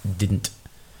West didn't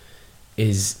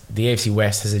is the AFC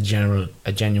West has a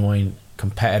genuine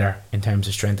competitor in terms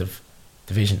of strength of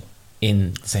division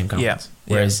in the same conference.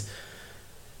 Whereas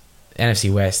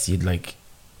NFC West, you'd like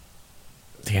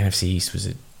the NFC East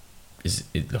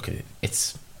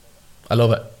I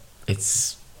love it.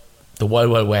 It's the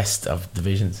wild west of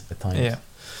divisions at times.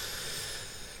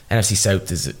 NFC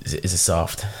South is a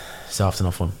soft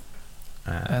enough one,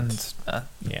 And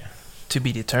yeah, to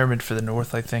be determined for the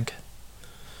North, I think.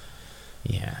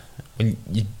 yeah. Well,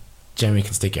 you generally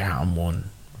can stick your hat on one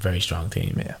very strong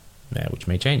team, which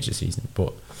may change this season,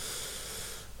 but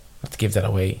not to give that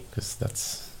away because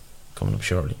that's coming up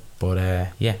shortly. But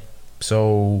yeah,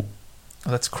 so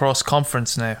Let's cross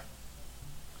conference now.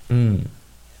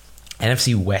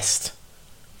 NFC West.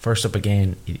 First up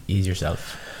again is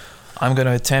yourself. I'm going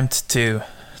to attempt to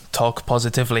talk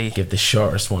positively. Give the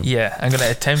shortest one. Yeah, I'm going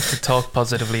to attempt to talk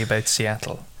positively about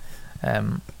Seattle.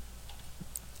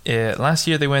 Last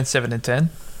year they went 7-10.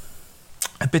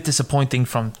 A bit disappointing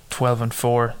from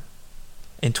 12-4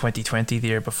 in 2020, the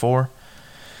year before.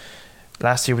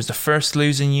 Last year was the first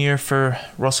losing year for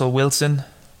Russell Wilson.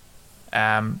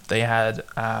 They had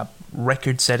a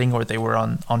record-setting, or they were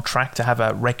on track to have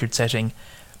a record-setting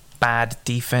bad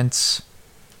defense.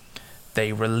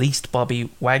 They released Bobby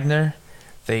Wagner.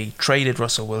 They traded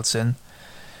Russell Wilson.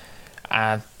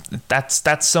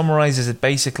 That summarizes it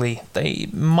basically.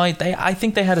 I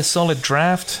think they had a solid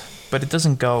draft, but it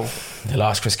doesn't go. They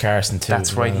lost Chris Carson too.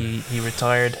 That's right. He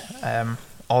retired.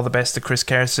 All the best to Chris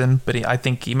Carson, but I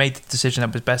think he made the decision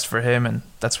that was best for him, and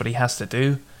that's what he has to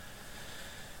do.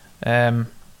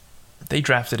 They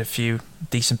drafted a few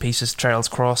decent pieces: Charles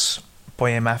Cross,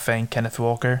 Boye Mafe, and Kenneth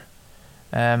Walker.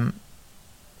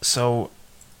 So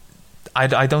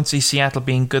I don't see Seattle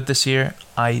being good this year.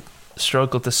 I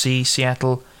struggle to see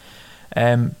Seattle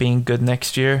being good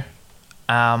next year.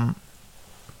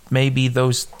 Maybe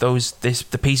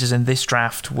the pieces in this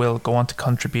draft will go on to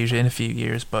contribute in a few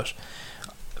years, but,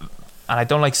 and I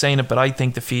don't like saying it, but I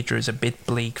think the future is a bit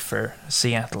bleak for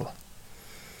Seattle.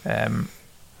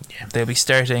 They'll be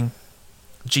starting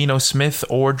Geno Smith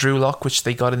or Drew Lock, which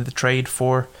they got in the trade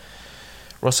for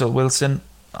Russell Wilson.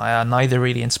 Neither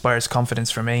really inspires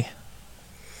confidence for me.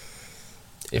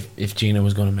 If Geno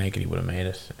was going to make it, he would have made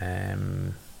it.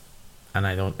 And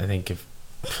I think if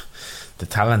the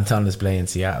talent on display in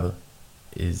Seattle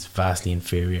is vastly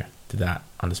inferior to that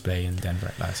on display in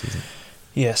Denver last season.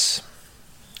 Yes.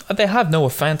 They have Noah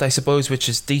Fant, I suppose, which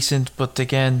is decent, but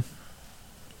again,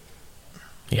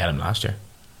 he had him last year.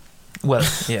 Well,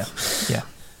 yeah.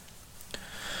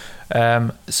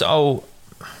 So,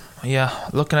 yeah,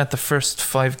 looking at the first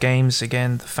 5 games,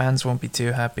 again, the fans won't be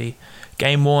too happy.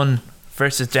 Game 1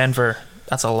 versus Denver,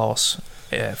 that's a loss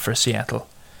for Seattle.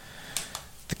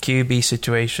 The QB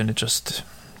situation, it just,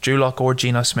 Drew Lock or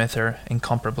Geno Smith are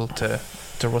incomparable to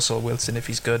Russell Wilson if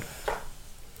he's good.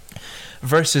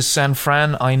 Versus San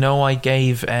Fran, I know I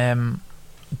gave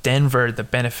Denver the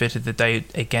benefit of the doubt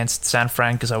against San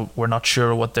Fran because we're not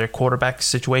sure what their quarterback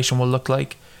situation will look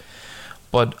like.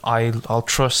 But I'll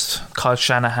trust Kyle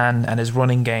Shanahan and his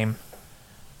running game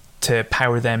to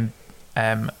power them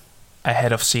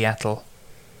ahead of Seattle.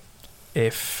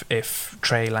 If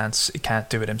Trey Lance can't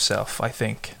do it himself, I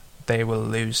think they will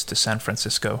lose to San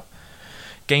Francisco.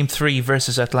 Game 3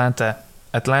 versus Atlanta.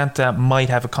 Atlanta might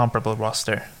have a comparable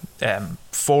roster.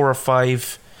 4 or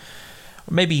 5,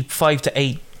 maybe 5 to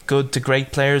 8 good to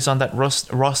great players on that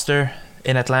roster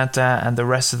in Atlanta, and the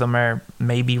rest of them are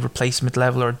maybe replacement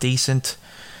level or decent.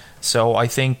 So I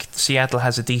think Seattle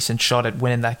has a decent shot at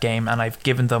winning that game, and I've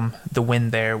given them the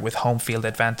win there with home field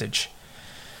advantage.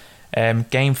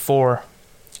 Game 4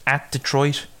 at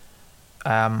Detroit.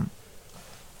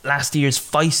 Last year's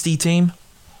feisty team.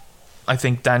 I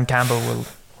think Dan Campbell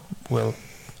will.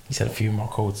 He's had a few more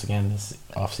quotes again this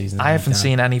offseason. I haven't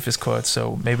seen any of his quotes,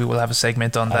 so maybe we'll have a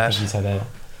segment on that. I think he's had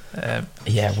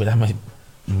well, that might,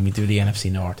 when we do the NFC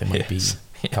North, it might be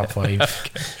top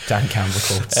 5 Dan Campbell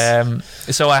quotes.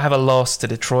 So I have a loss to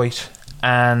Detroit,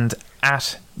 and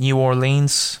at New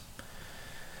Orleans.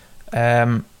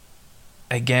 Again,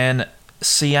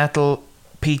 Seattle,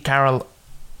 Pete Carroll,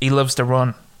 he loves to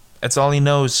run. It's all he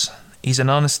knows. He's an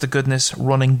honest-to-goodness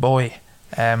running boy.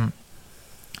 And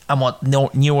what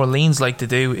New Orleans like to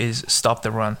do is stop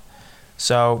the run.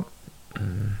 So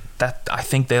that I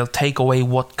think they'll take away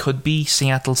what could be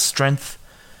Seattle's strength.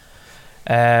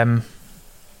 And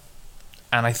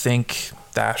I think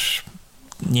that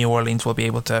New Orleans will be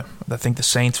able to. I think the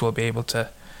Saints will be able to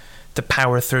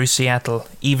power through Seattle,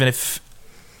 even if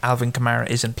Alvin Kamara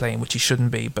isn't playing, which he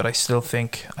shouldn't be. But I still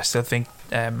think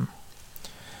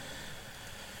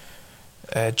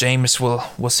Jameis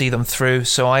will see them through.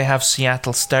 So I have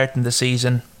Seattle starting the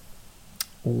season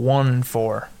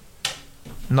 1-4.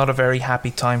 Not a very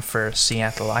happy time for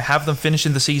Seattle. I have them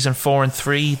finishing the season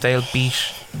 4-3. They'll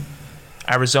beat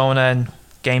Arizona in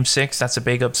Game 6. That's a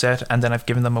big upset. And then I've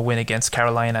given them a win against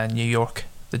Carolina and New York,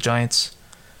 the Giants.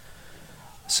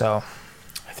 So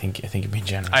think you're being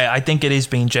generous. I think it is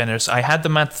being generous. I had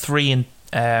them at 3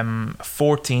 and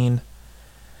 14,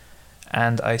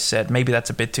 and I said maybe that's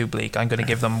a bit too bleak. I'm going to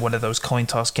give them one of those coin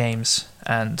toss games,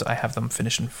 and I have them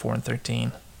finishing 4 and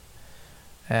 13.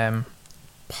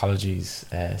 Apologies,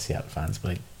 Seattle fans,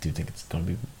 but I do think it's going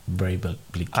to be very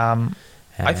bleak.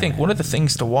 I think one of the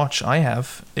things to watch I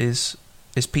have is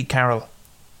Pete Carroll.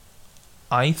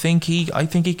 I think he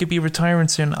could be retiring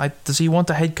soon. Does he want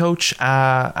to head coach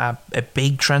a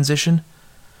big transition?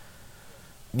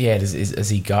 Yeah, has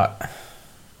he got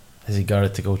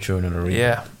it to go through another rebuild?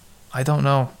 Yeah, I don't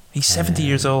know. He's 70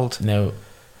 years old. No,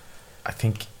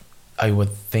 I would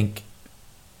think,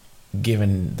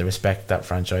 given the respect that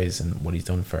franchise and what he's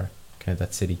done for kind of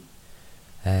that city,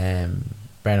 bearing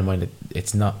in mind that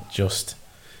it's not just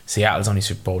Seattle's only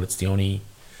Super Bowl, it's the only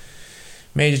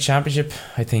major championship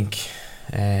I think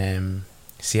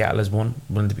Seattle has won.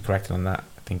 Willing to be corrected on that.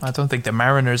 I don't think the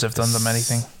Mariners have done them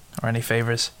anything or any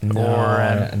favours. No,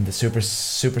 and the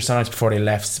Supersonics before they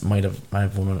left might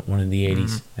have won one in the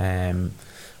 80s.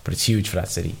 But it's huge for that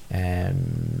city. I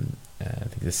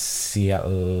think the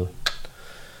Seattle,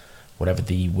 whatever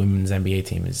the women's NBA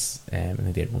team is, I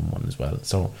think they had won one as well.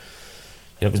 So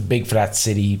it was big for that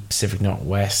city, Pacific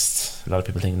Northwest. A lot of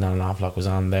people think Nolan Lovelock was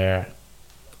on there.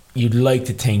 You'd like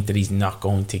to think that he's not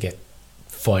going to get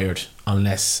fired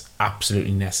unless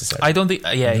absolutely necessary. I don't think.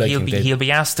 Yeah, he'll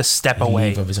be asked to step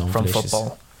away from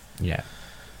football. Yeah.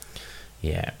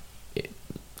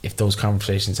 If those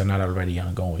conversations are not already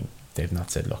ongoing, they've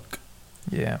not said, look,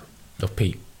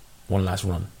 Pete, one last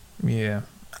run. Yeah,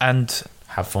 and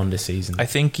have fun this season. I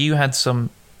think you had some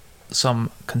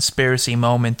conspiracy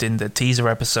moment in the teaser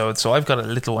episode, so I've got a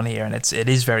little one here, and it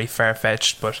is very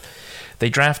far-fetched, but they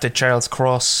drafted Charles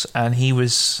Cross, and he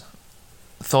was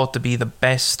thought to be the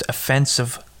best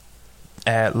offensive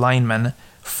lineman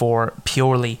for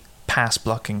purely pass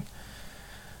blocking.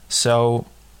 So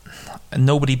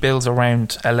nobody builds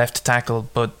around a left tackle,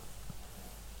 but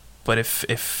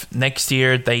if next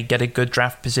year they get a good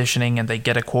draft positioning and they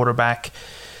get a quarterback,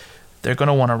 they're going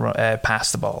to want to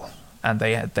pass the ball, and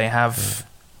they have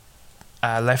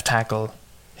a left tackle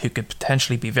who could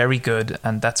potentially be very good,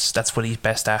 and that's what he's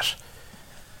best at.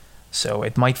 So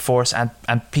it might force, and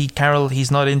Pete Carroll,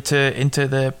 he's not into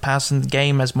the passing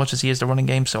game as much as he is the running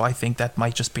game, so I think that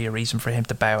might just be a reason for him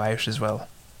to bow out as well.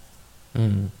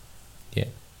 Yeah.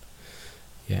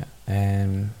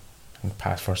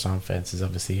 Pass first offense is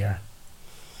obviously here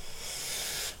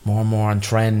more and more on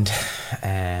trend.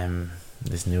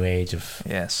 This new age of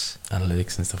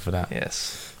analytics and stuff like that.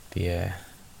 Yes. The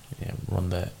run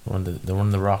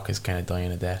the rock is kind of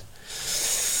dying a death.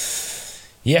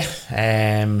 Yeah.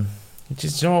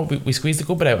 Just, you know, we squeezed a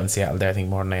good bit out in Seattle there, I think,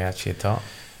 more than I actually had thought.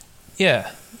 Yeah.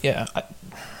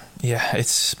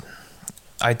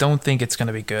 I don't think it's going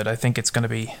to be good. I think it's going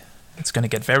to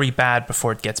get very bad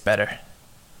before it gets better.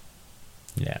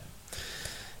 Yeah.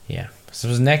 So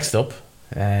it was next up,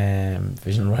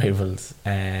 division rivals,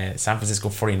 San Francisco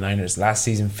 49ers. Last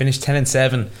season finished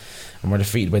 10-7 and were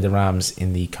defeated by the Rams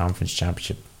in the conference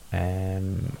championship.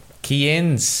 Key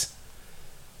ins,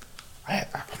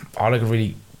 all I could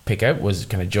really pick out was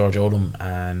kind of George Odom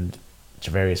and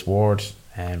Javarius Ward,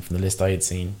 from the list I had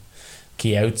seen.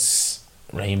 Key outs,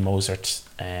 Raheem Mostert,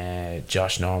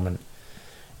 Josh Norman,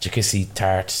 Jakissi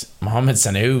Tart, Mohamed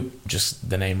Sanu, just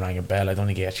the name rang a bell. I don't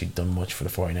think he actually done much for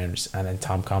the 49ers. And then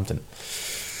Tom Compton.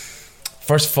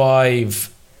 First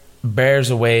 5, Bears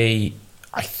away,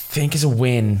 I think is a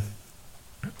win.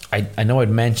 I know I'd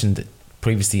mentioned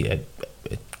previously a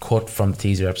cut from the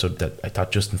teaser episode that I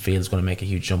thought Justin Fields was going to make a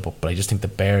huge jump up, but I just think the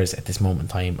Bears at this moment in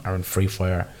time are in free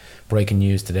fire. Breaking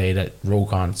news today that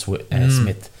Roquan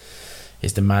Smith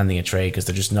is demanding a trade because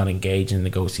they're just not engaged in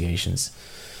negotiations.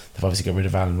 They've obviously got rid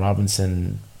of Allen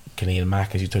Robinson, Khalil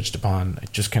Mack, as you touched upon.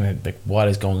 Just kind of like, what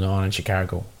is going on in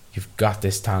Chicago? You've got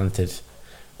this talented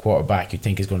quarterback you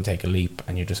think is going to take a leap,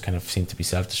 and you just kind of seem to be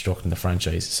self-destructing the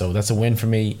franchise. So that's a win for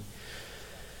me.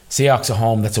 Seahawks at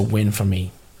home, that's a win for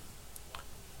me.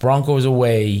 Broncos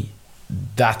away,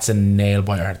 that's a nail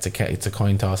biter. It's a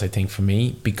coin toss, I think, for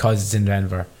me, because it's in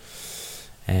Denver.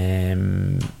 But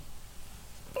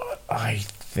I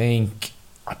think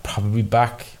I'd probably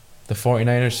back the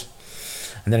 49ers,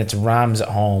 and then it's Rams at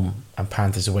home and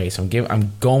Panthers away. So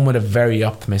I'm going with a very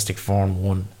optimistic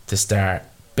 4-1 to start,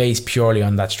 based purely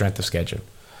on that strength of schedule.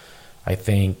 I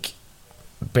think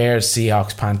Bears,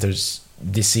 Seahawks, Panthers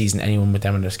this season, anyone with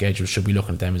them on their schedule should be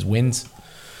looking at them as wins.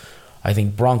 I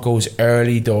think Broncos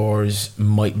early doors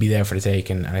might be there for the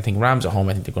taking, and I think Rams at home,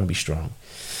 I think they're going to be strong.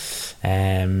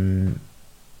 I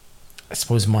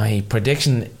suppose my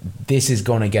prediction, this is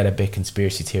going to get a bit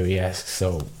conspiracy theory-esque,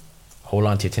 so hold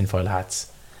on to your tinfoil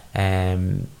hats. I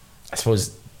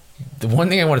suppose the one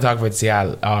thing I want to talk about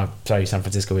San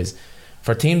Francisco is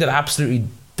for a team that absolutely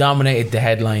dominated the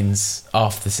headlines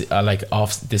off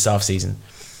this off season.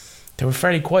 They were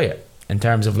fairly quiet in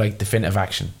terms of like definitive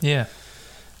action. Yeah,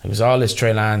 it was all this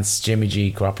Trey Lance, Jimmy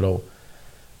G, Garoppolo,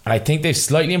 and I think they've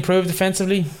slightly improved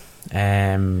defensively,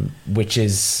 which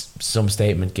is some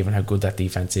statement given how good that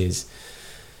defense is.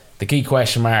 The key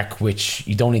question mark, which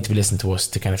you don't need to be listening to us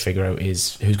to kind of figure out,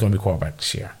 is who's going to be quarterback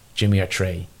this year, Jimmy or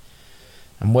Trey.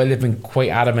 And while they've been quite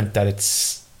adamant that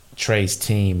it's Trey's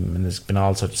team, and there's been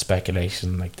all sorts of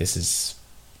speculation, like this is,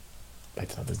 I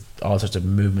don't know, there's all sorts of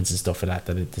movements and stuff like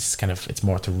that this is kind of, it's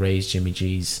more to raise Jimmy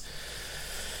G's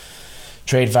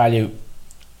trade value.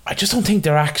 I just don't think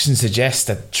their actions suggest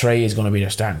that Trey is going to be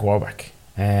their starting quarterback.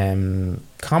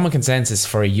 Common consensus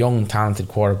for a young, talented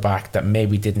quarterback that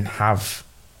maybe didn't have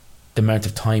the amount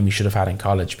of time he should have had in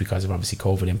college because of obviously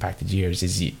COVID impacted years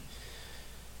is you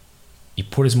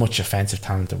put as much offensive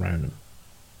talent around him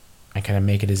and kind of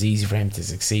make it as easy for him to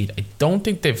succeed. I don't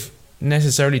think they've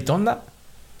necessarily done that.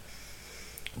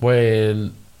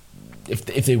 Well,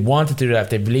 if they wanted to do that, if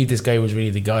they believe this guy was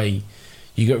really the guy,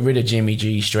 you get rid of Jimmy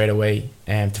G straight away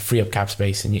to free up cap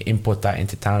space, and you input that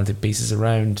into talented pieces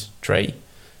around Trey.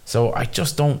 So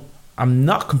I'm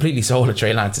not completely sold that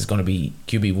Trey Lance is going to be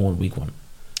QB1 week 1.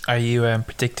 Are you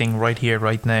predicting right here,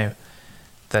 right now,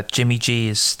 that Jimmy G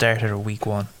is starter week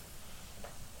 1?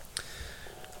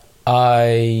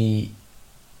 I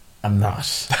am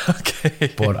not.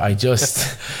 Okay. But I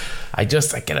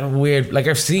get a weird, like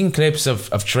I've seen clips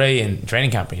of Trey in training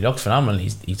camp and he looked phenomenal.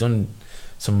 He's done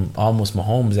some almost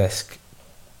Mahomes-esque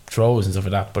throws and stuff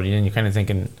like that, but then you're kind of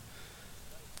thinking,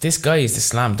 this guy is the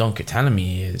slam dunk you're telling me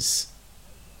he is.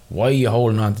 Why are you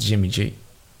holding on to Jimmy G?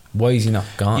 Why is he not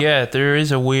gone? Yeah, there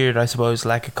is a weird, I suppose,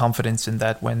 lack of confidence in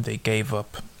that when they gave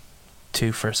up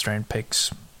 2 first-round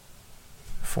picks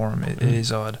for him. It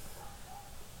is odd.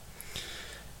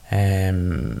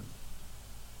 And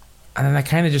then I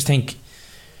kind of just think,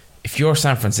 if you're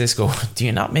San Francisco, do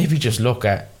you not maybe just look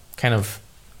at kind of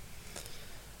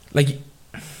like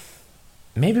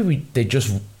maybe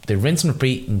they rinse and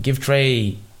repeat and give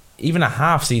Trey even a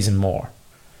half season more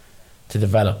to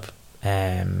develop,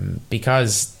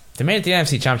 because they made it the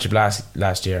NFC Championship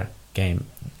last year game.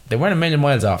 They weren't a million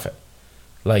miles off it.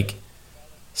 Like,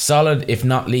 solid, if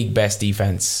not league best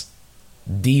defense,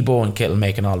 Debo and Kittle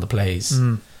making all the plays,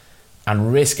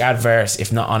 and risk adverse,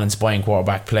 if not uninspiring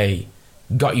quarterback play,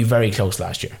 got you very close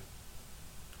last year.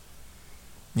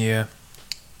 Yeah.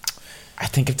 I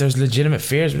think if there's legitimate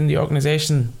fears within the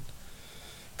organisation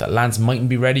that Lance mightn't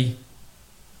be ready,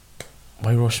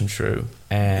 why rush him through?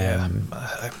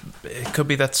 It could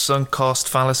be that sunk cost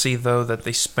fallacy, though, that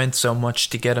they spent so much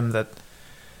to get him that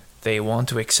they want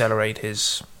to accelerate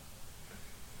his,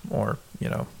 or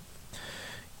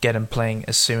get him playing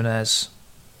as soon as,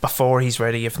 before he's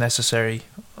ready if necessary.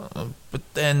 But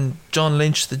then John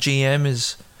Lynch, the GM,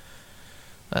 he's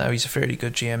a fairly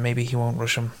good GM. Maybe he won't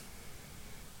rush him.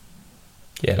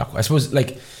 Yeah, look, I suppose,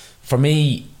 like, for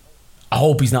me, I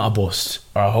hope he's not a bust,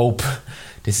 or I hope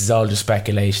this is all just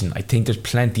speculation. I think there's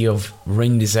plenty of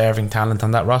ring deserving talent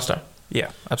on that roster.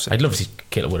 Yeah, absolutely. I'd love to see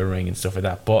Kittle with a ring and stuff like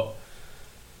that, but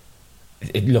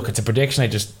it's a prediction.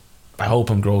 I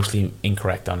hope I'm grossly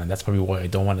incorrect on it. That's probably why I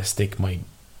don't want to stick my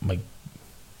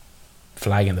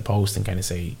flag in the post and kind of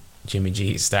say Jimmy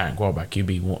G is starting quarterback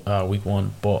QB week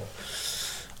 1, but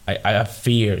I have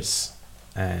fears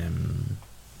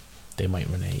they might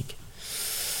renege.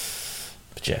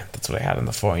 But yeah, that's what I had on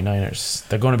the 49ers.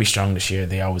 They're going to be strong this year.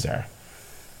 They always are.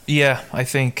 Yeah, I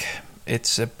think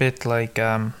it's a bit like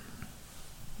who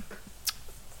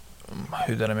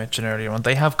did I mention earlier on?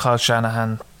 They have Kyle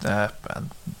Shanahan, and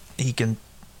he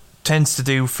tends to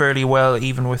do fairly well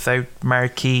even without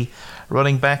marquee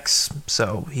running backs.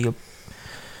 So he'll,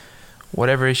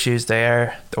 whatever issues they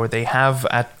have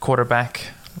at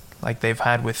quarterback, like they've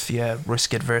had with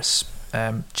risk adverse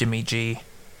Jimmy G,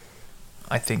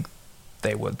 I think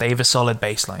they have a solid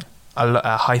baseline,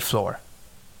 a high floor.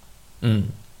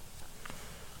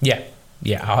 Yeah,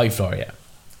 a high floor. Yeah,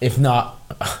 if not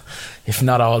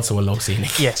also a low ceiling.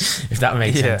 Yes, if that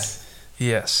makes sense.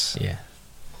 Yes. Yeah.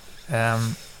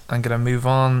 I'm gonna move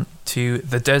on to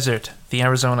the desert, the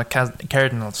Arizona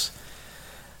Cardinals.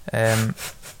 They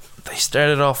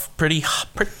started off pretty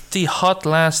hot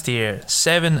last year,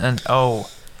 7-0,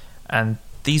 and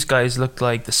these guys looked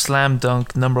like the slam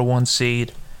dunk number 1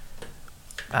 seed,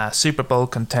 Super Bowl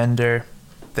contender.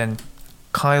 Then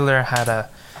Kyler had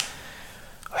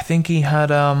he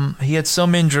had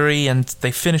some injury, and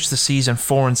they finished the season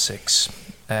 4-6.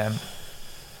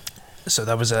 So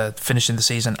that was finishing the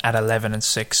season at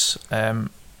 11-6.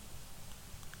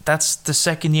 That's the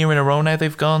second year in a row now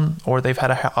they've gone, or they've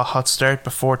had a hot start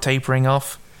before tapering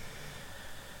off.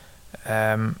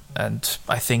 And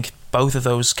I think both of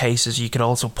those cases you could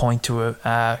also point to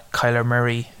a Kyler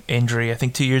Murray injury. I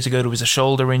think 2 years ago there was a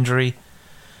shoulder injury.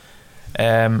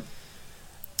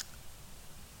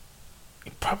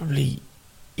 Probably,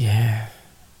 yeah.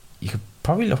 You could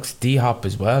probably look at D-Hop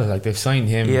as well. Like, they've signed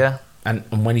him. Yeah. And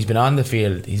when he's been on the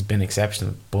field, he's been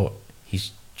exceptional. But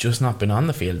he's just not been on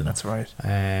the field enough. That's right.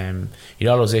 He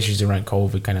had all those issues around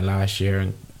COVID kind of last year,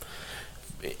 and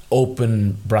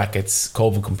open brackets,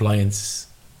 COVID compliance,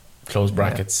 closed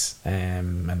brackets,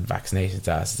 and vaccination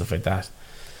status and stuff like that.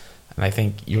 And I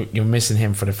think you're missing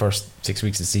him for the first 6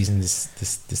 weeks of the season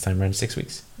this time around. 6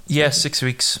 weeks? Yeah, 6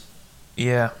 weeks.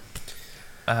 Yeah.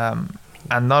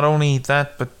 And not only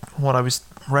that, but what I was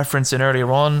referencing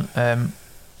earlier on,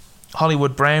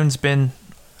 Hollywood Brown's been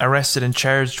arrested and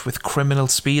charged with criminal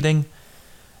speeding.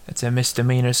 It's a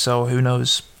misdemeanor, so who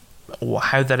knows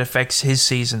how that affects his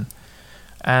season.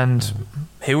 And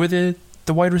who were the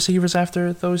wide receivers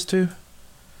after those two?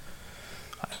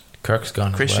 Kirk's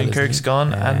gone. Christian Kirk's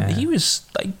gone, and he was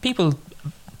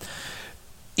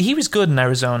he was good in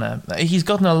Arizona. He's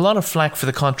gotten a lot of flack for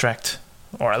the contract,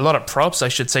 or a lot of props, I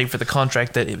should say, for the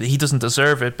contract, that he doesn't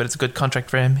deserve it, but it's a good contract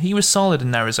for him. He was solid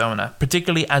in Arizona,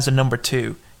 particularly as a number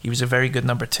 2. He was a very good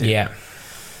number 2. Yeah.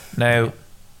 Now,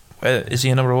 is he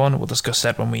a number 1? We'll discuss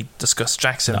that when we discuss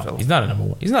Jacksonville. No, he's not a number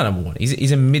 1. He's not a number 1.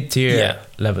 He's a mid-tier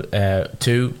level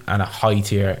 2 and a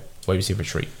high-tier wide receiver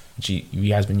 3. Which he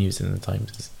has been used in the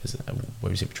times as a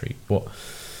wide receiver 3. But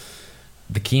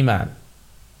the key man,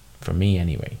 for me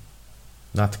anyway,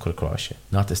 not to cut across you,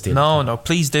 not to steal. No,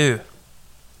 please do.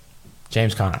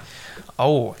 James Conner.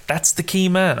 Oh, that's the key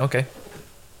man. Okay.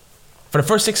 For the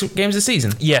first 6 games of the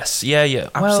season? Yes, yeah.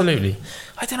 Absolutely. Well,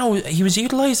 I don't know, he was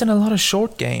utilised in a lot of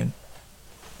short game.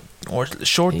 Or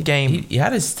short game. He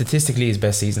had statistically his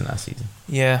best season last season.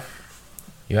 Yeah.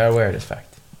 You are aware of this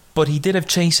fact. But he did have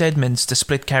Chase Edmonds to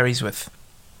split carries with.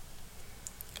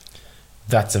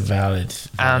 That's a valid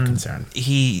concern.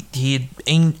 He had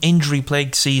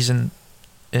injury-plagued season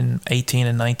in 18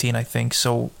 and 19, I think.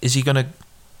 So is he going to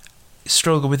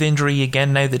struggle with injury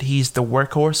again now that he's the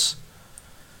workhorse?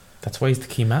 That's why he's the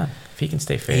key man. If he can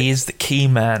stay fit, he is the key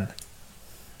man.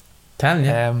 Telling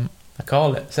you, I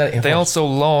call it. They also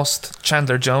lost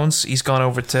Chandler Jones. He's gone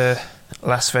over to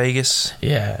Las Vegas.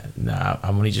 Yeah, no,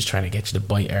 I'm only just trying to get you to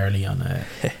bite early on a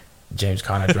James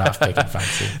Conner draft pick in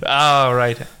fantasy. Oh,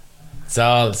 right. It's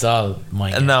all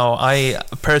mine. No, I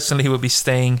personally would be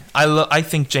staying. I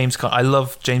think James Conner. I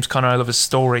love James Conner. I love his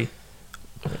story.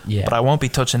 Yeah, but I won't be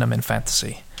touching him in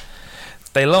fantasy.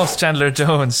 They lost Chandler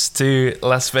Jones to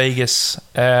Las Vegas.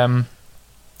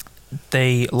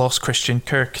 They lost Christian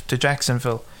Kirk to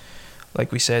Jacksonville.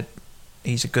 Like we said,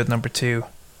 he's a good number 2.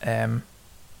 And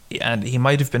he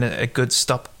might have been a good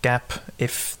stopgap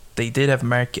if they did have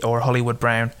Mark or Hollywood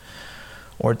Brown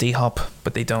or D-Hop,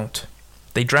 but they don't.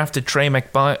 They drafted Trey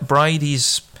McBride.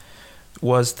 He's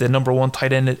was the number 1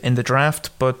 tight end in the draft,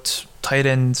 but tight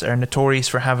ends are notorious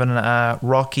for having a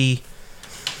rocky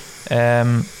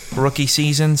rookie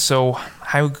season. So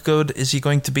how good is he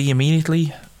going to be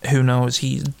immediately? Who knows?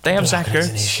 They have Zach Ertz.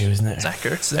 An issue, isn't it? Zach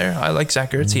Ertz there. I like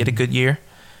Zach Ertz. He had a good year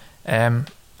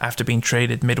after being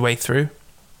traded midway through.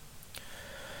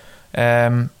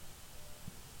 But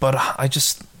I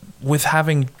just, with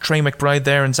having Trey McBride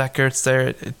there and Zach Ertz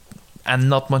there and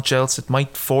not much else, it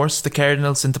might force the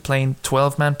Cardinals into playing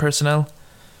 12-man personnel,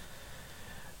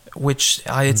 which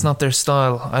it's not their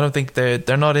style. I don't think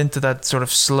they're not into that sort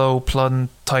of slow, plodding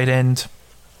tight end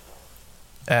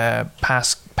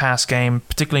pass game,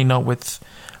 particularly not with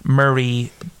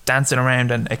Murray dancing around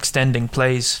and extending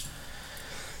plays.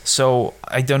 So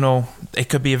I don't know, it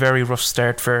could be a very rough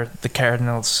start for the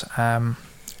Cardinals,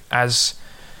 as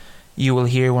you will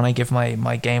hear when I give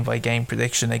my game by game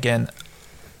prediction again.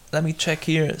 Let me check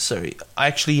here. Sorry, I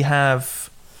actually have.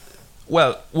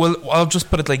 Well, I'll just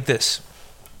put it like this: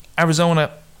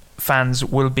 Arizona fans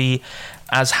will be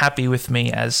as happy with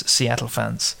me as Seattle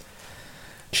fans.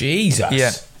 Jesus.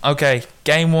 Yeah. Okay.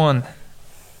 Game 1,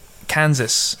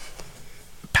 Kansas.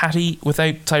 Patty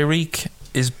without Tyreek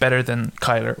is better than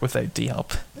Kyler without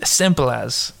D-Hop. As simple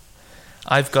as.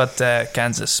 I've got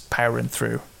Kansas powering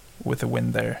through with a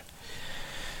win there.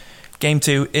 Game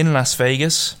 2 in Las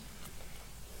Vegas.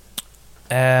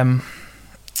 Yeah,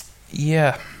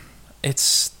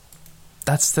 that's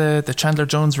the Chandler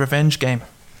Jones revenge game.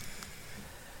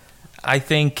 I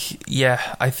think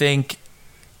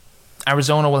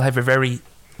Arizona will have a very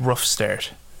rough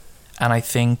start, and I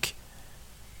think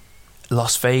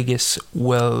Las Vegas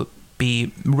will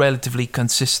be relatively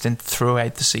consistent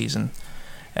throughout the season.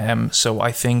 So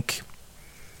I think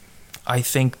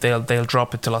they'll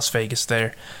drop it to Las Vegas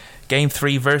there. Game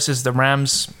 3 versus the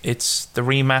Rams. It's the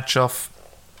rematch of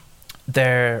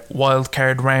their wild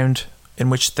card round in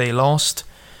which they lost.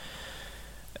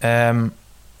 I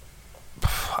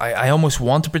almost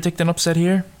want to predict an upset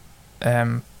here,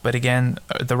 but again,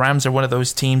 the Rams are one of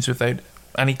those teams without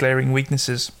any glaring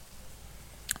weaknesses.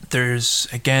 There's,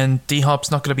 again, D-Hop's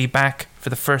not going to be back for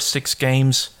the first 6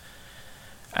 games,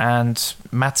 and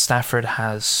Matt Stafford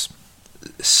has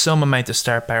some amount of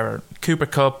star power. Cooper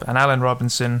Kupp and Allen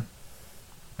Robinson.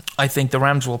 I think the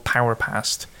Rams will power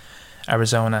past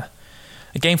Arizona.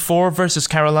 Game 4 versus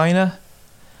Carolina,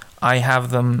 I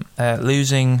have them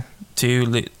losing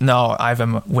to... No, I have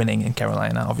them winning in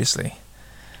Carolina, obviously.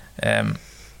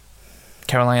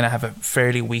 Carolina have a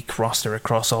fairly weak roster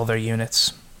across all their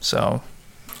units, so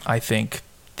I think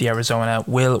the Arizona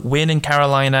will win in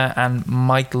Carolina and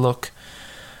might look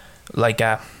like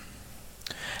a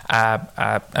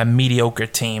mediocre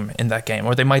team in that game,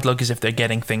 or they might look as if they're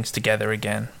getting things together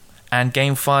again. And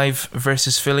Game 5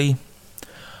 versus Philly,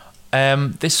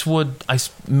 this would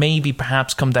maybe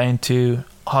perhaps come down to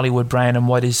Hollywood Brown and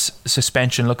what his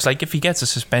suspension looks like, if he gets a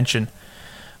suspension.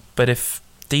 But if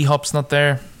D-Hop's not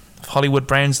there, if Hollywood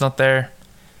Brown's not there,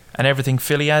 and everything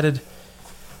Philly added,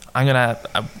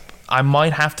 I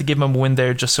might have to give him a win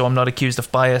there just so I'm not accused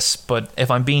of bias. But if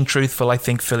I'm being truthful, I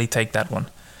think Philly take that one.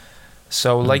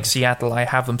 So like Seattle, I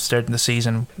have them starting the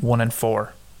season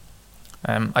 1-4.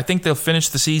 I think they'll finish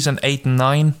the season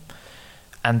 8-9,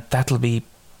 and that'll be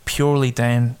purely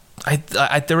down.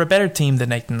 They're a better team than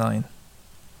 8-9.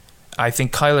 I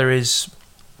think Kyler is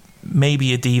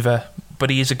maybe a diva, but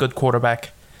he is a good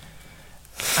quarterback,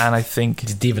 and I think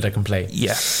he's a diva that can play.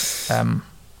 Yeah.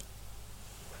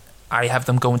 I have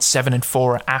them going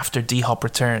 7-4 after D-Hop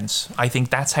returns. I think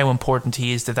that's how important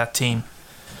he is to that team.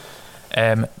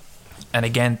 And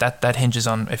again, that hinges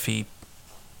on if he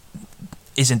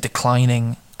isn't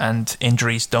declining and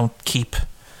injuries don't keep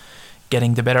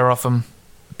getting the better of him.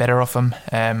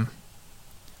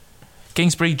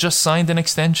 Kingsbury just signed an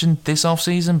extension this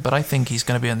off-season, but I think he's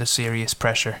going to be under serious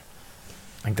pressure.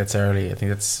 I think that's early. I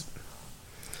think that's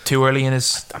too early in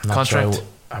his contract.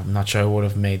 I'm not sure I would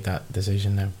have made that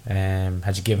decision now.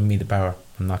 Had you given me the power,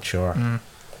 I'm not sure.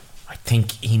 I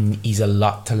think he's a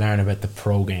lot to learn about the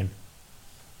pro game.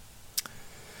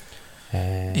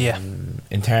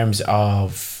 In terms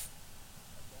of,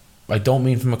 I don't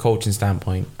mean from a coaching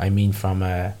standpoint, I mean from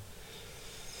a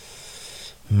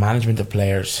management of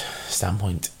players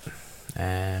standpoint.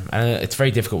 And it's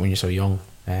very difficult when you're so young.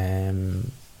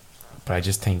 But I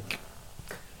just think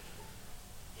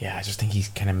he's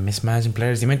kind of mismanaging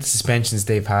players. The amount of suspensions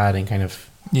they've had and kind of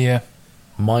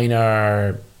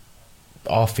minor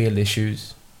off-field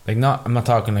issues. I'm not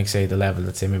talking like, say, the level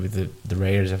that, say, maybe the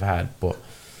Raiders have had, but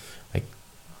like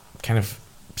kind of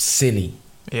silly.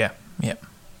 Yeah.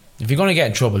 If you're going to get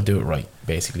in trouble, do it right,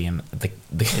 basically. And the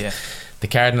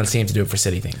Cardinals seem to do it for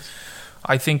silly things.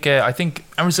 I think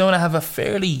Arizona have a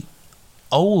fairly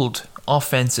old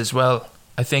offense as well.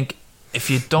 I think if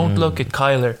you don't look at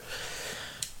Kyler,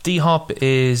 D-Hop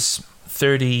is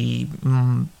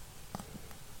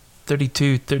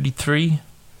 32, 33.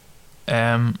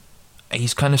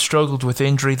 He's kind of struggled with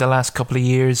injury the last couple of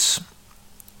years.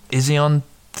 Is he on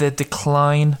the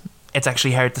decline? It's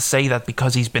actually hard to say that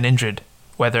because he's been injured.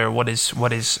 What his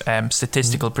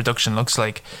statistical production looks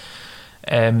like.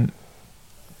 I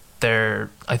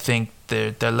think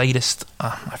the latest,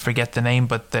 I forget the name,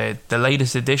 but the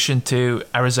latest addition to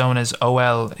Arizona's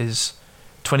OL is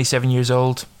 27 years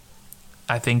old.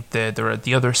 I think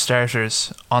the other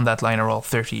starters on that line are all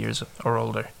 30 years or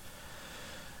older.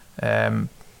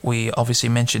 We obviously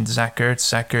mentioned Zach Ertz.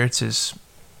 Zach Ertz is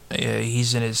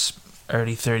he's in his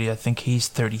early 30s. I think he's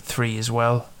 33 as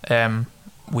well.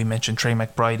 We mentioned Trey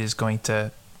McBride is going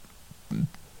to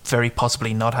very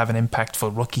possibly not have an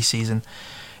impactful rookie season.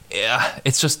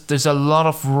 It's just there's a lot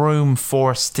of room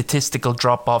for statistical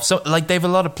drop off. So like they have a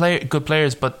lot of good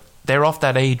players, but they're off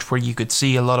that age where you could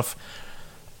see a lot of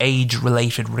age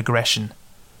related regression.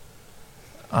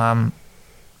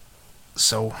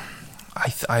 So I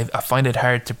find it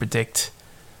hard to predict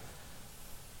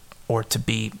or to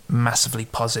be massively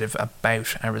positive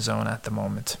about Arizona at the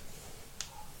moment.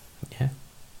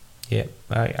 Yeah.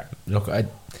 Look, I'll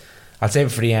save it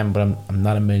for the end, but I'm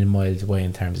not a million miles away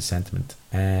in terms of sentiment.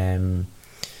 I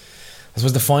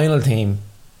suppose the final team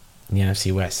in the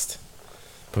NFC West,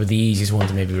 probably the easiest one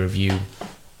to maybe review,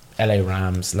 LA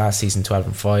Rams, last season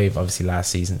 12-5, obviously last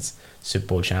season's Super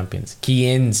Bowl champions. Key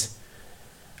ins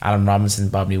Alan Robinson,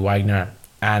 Bobby Wagner,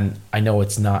 and I know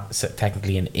it's not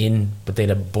technically an in, but they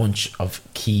had a bunch of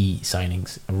key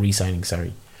signings, re-signings,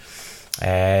 sorry.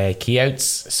 Key outs: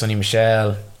 Sonny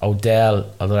Michel,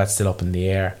 Odell, although that's still up in the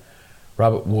air,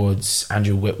 Robert Woods,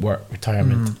 Andrew Whitworth,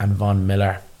 retirement, and Von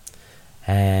Miller.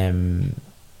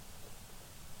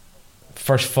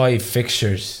 First 5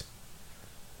 fixtures.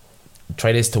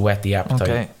 Try this to whet the appetite.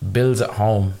 Okay. Bills at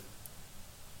home.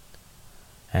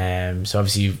 So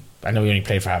obviously, I know we only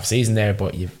played for half a season there,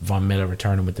 but you've Von Miller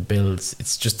returning with the Bills.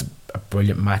 It's just a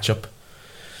brilliant matchup.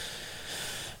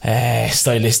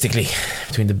 Stylistically,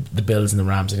 between the Bills and the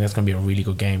Rams, I think that's going to be a really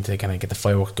good game to kind of get the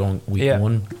fireworks going week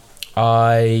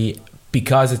 1.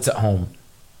 Because it's at home,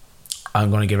 I'm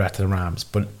going to give that to the Rams,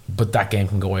 but that game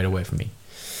can go either way for me.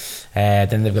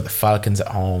 Then they've got the Falcons at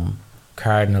home,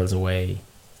 Cardinals away,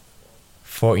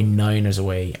 49ers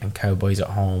away, and Cowboys at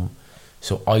home.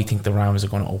 So I think the Rams are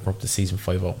going to open up the season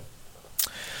 5-0.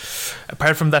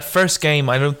 Apart from that first game,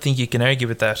 I don't think you can argue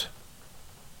with that.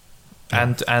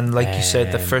 And like you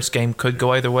said, the first game could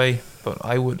go either way, but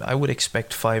I would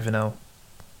expect 5-0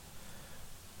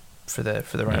 for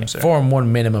the Rams. 4-1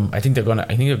 minimum. I think they're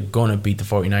gonna beat the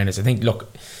 49ers.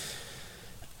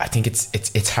 I think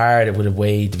it's hard with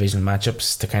away divisional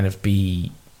matchups to kind of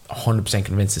be 100%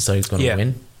 convinced the side's going to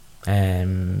win.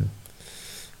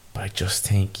 But I just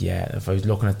think, if I was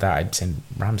looking at that, I'd say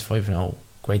Rams 5-0.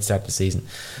 Great start to the season.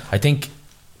 I think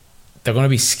they're going to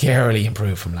be scarily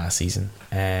improved from last season.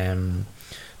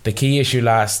 The key issue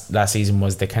last season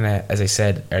was they kind of, as I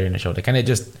said earlier in the show, they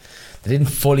didn't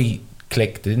fully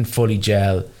click, they didn't fully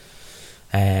gel.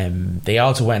 They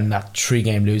also went in that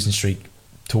 3-game losing streak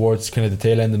towards kind of the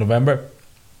tail end of November.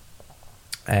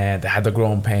 They had their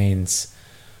growing pains.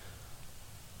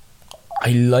 I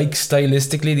like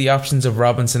stylistically the options of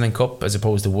Robinson and Kupp as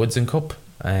opposed to Woods and Kupp.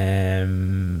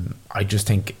 I just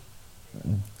think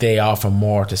they offer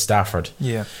more to Stafford,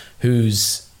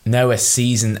 who's now a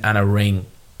season and a ring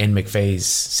in McVay's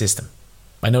system.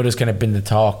 I know there's kind of been the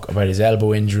talk about his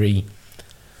elbow injury.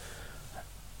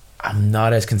 I'm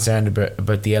not as concerned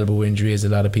about the elbow injury as a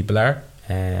lot of people are.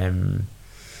 I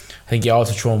think you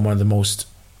also throw in one of the most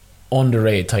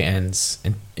underrated tight ends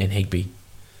in Higbee.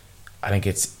 I think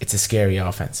it's a scary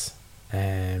offense.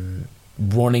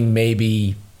 Running may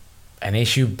be an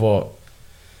issue, but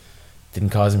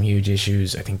didn't cause him huge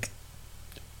issues. I think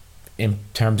in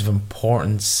terms of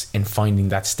importance in finding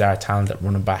that star talent at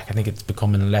running back, I think it's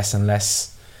becoming less and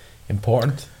less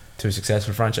important to a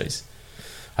successful franchise.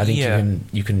 I think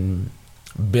you can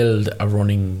build a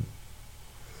running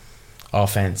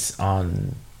offense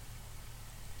on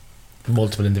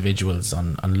multiple individuals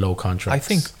on low contracts. I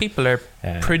think people are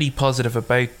pretty positive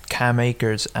about Cam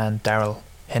Akers and Darrell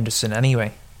Henderson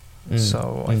anyway.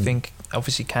 So I think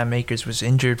obviously Cam Akers was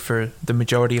injured for the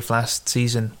majority of last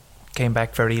season, came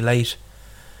back very late,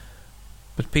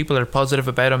 but people are positive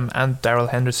about him. And Darrell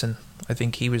Henderson, I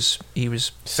think he was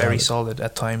very solid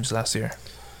at times last year.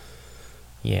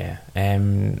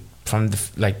 From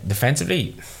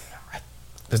defensively,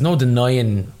 there's no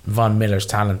denying Von Miller's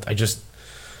talent. I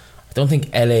don't think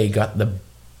LA got the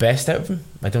best out of him.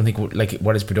 I don't think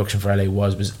what his production for LA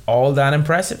was all that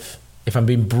impressive, if I'm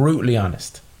being brutally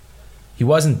honest. He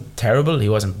wasn't terrible, he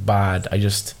wasn't bad. I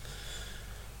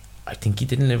think he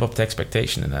didn't live up to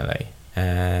expectation in LA.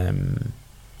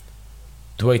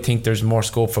 Do I think there's more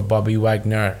scope for Bobby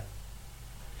Wagner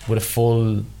with a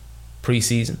full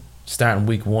pre-season starting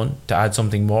week 1 to add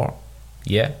something more?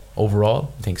 Yeah,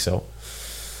 overall I think so.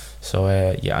 So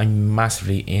I'm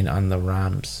massively in on the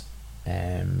Rams. Do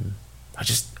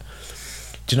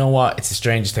you know what? It's the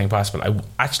strangest thing possible.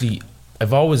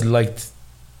 I've always liked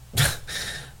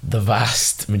the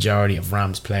vast majority of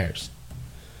Rams players,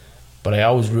 but I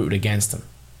always rooted against them.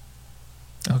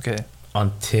 Okay.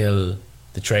 Until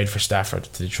the trade for Stafford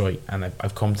to Detroit, and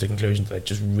I've come to the conclusion that I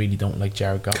just really don't like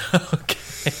Jared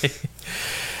Goff.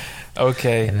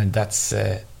 Okay. And then that's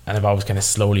and I've always kind of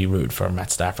slowly rooted for Matt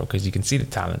Stafford because you can see the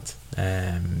talent, you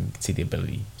can see the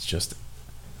ability. It's just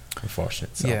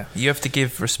unfortunate. So. Yeah, you have to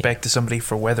give respect to somebody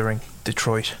for weathering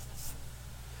Detroit.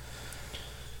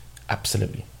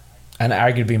 Absolutely. And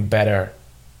arguably being better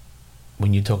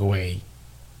when you took away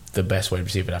the best wide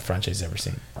receiver that franchise has ever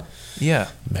seen. Yeah.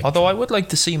 Although I would like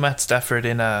to see Matt Stafford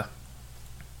in a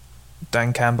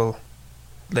Dan Campbell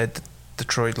led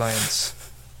Detroit Lions.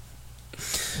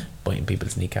 Biting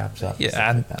people's kneecaps off.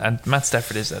 Yeah, and Matt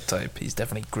Stafford is that type. He's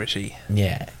definitely gritty.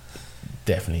 Yeah,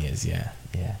 definitely is. Yeah.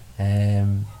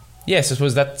 So I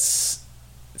suppose it's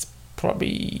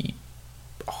probably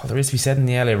all there is to be said in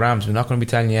the LA Rams. We're not going to be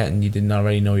telling you and you didn't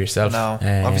already know yourself. No,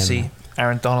 obviously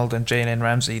Aaron Donald and Jalen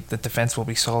Ramsey, the defense will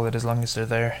be solid as long as they're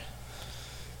there.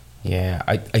 Yeah,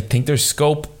 I think there's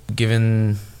scope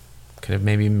given kind of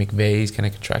maybe McVeigh's kind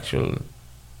of contractual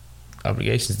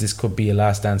obligations. This could be a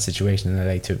last dance situation in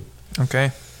LA too.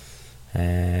 Okay.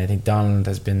 I think Donald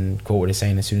has been quoted as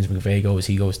saying as soon as McVeigh goes,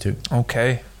 he goes too.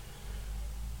 Okay.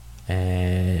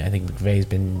 I think McVeigh's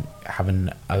been having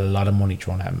a lot of money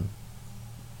thrown at him,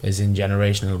 as in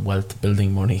generational wealth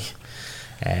building money,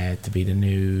 to be the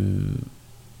new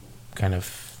kind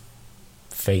of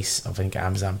face of, I think,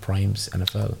 Amazon Prime's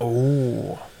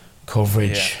NFL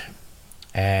coverage.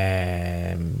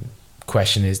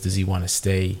 Question is, does he want to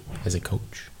stay as a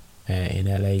coach in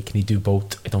LA? Can he do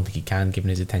both? I don't think he can, given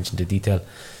his attention to detail.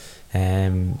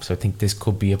 So I think this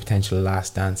could be a potential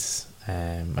last dance.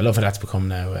 I love how that's become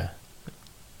now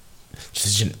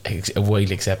just a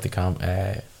widely accepted term,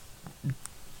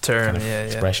 kind of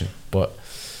expression. But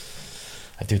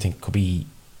I do think we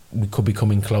could be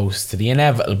coming close to the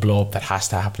inevitable blow up that has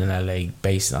to happen in LA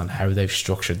based on how they've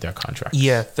structured their contracts.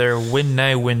 Yeah, their win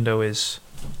now window is,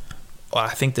 well,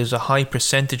 I think there's a high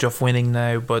percentage of winning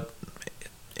now, but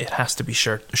it has to be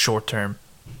short term.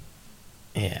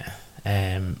 Yeah.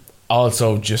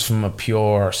 Also, just from a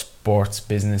pure sports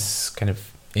business kind of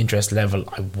interest level,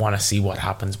 I want to see what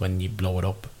happens when you blow it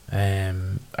up.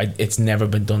 It's never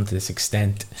been done to this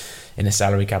extent in a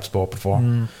salary cap sport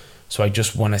before. So I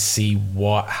just want to see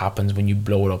what happens when you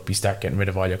blow it up. You start getting rid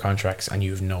of all your contracts and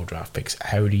you have no draft picks.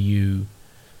 How do you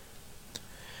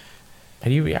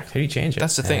react? How do you change it?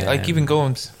 That's the thing. Like, even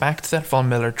going back to that Von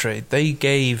Miller trade, they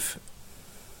gave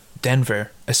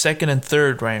Denver a second and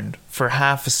third round for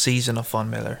half a season of Von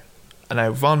Miller. And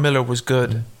now Von Miller was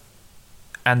good,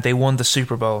 and they won the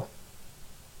Super Bowl.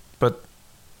 But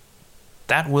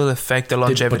that will affect the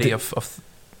longevity of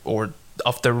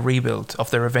their rebuild,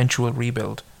 of their eventual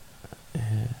rebuild.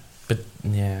 But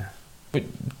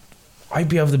I'd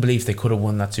be of the belief they could have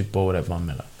won that Super Bowl without Von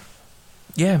Miller.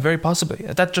 Yeah, very possibly.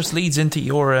 That just leads into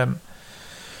your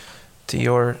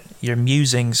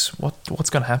musings. What's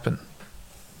going to happen?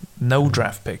 No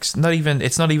draft picks.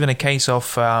 It's not even a case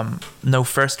of no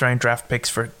first round draft picks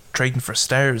for trading for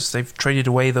stars. They've traded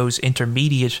away those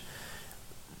intermediate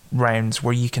rounds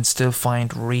where you can still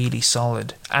find really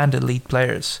solid and elite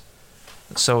players.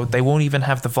 So they won't even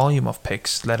have the volume of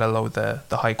picks, let alone the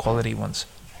high quality ones.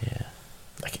 Yeah.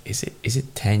 Like, is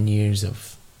it 10 years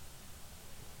of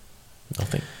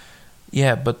nothing?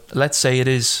 Yeah, but let's say it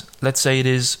is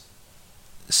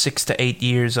 6 to 8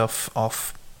 years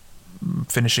of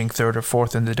finishing third or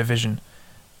fourth in the division.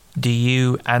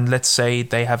 And let's say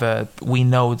we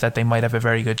know that they might have a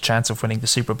very good chance of winning the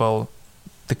Super Bowl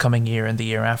the coming year and the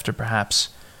year after, perhaps.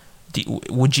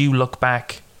 Would you look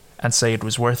back and say it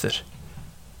was worth it?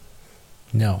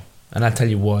 No, and I'll tell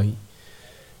you why.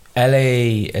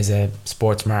 LA as a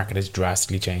sports market has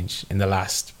drastically changed in the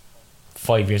last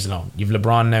 5 years alone. You've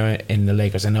LeBron now in the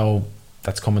Lakers. I know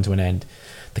that's coming to an end.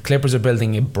 The Clippers are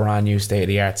building a brand new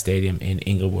state-of-the-art stadium in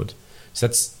Inglewood. So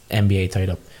that's NBA tied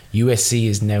up. USC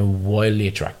is now wildly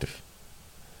attractive.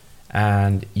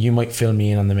 And you might fill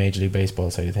me in on the Major League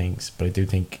Baseball side of things, but I do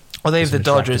think... Well, they have the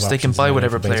Dodgers. They can buy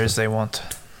whatever players they want.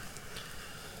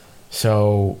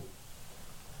 So...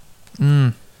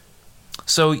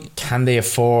 So can they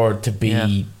afford to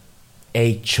be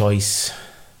a choice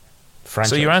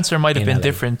franchise? So your answer might have been LA?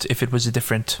 Different if it was a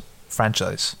different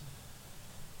franchise.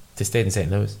 They stayed in St.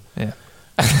 Louis. Yeah.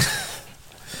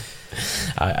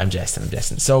 I'm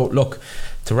jesting. So look,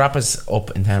 to wrap us up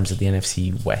in terms of the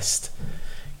NFC West,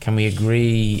 can we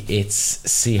agree it's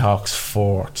Seahawks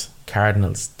 4th,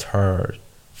 Cardinals 3rd,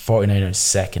 49ers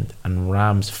 2nd, and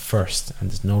Rams 1st, and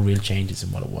there's no real changes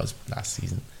in what it was last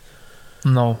season?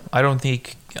 No, I don't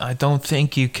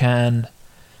think you can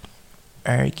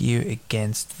argue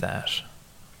against that.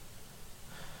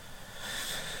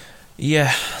 Yeah,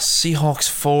 Seahawks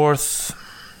 4th.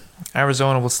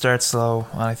 Arizona will start slow.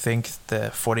 I think the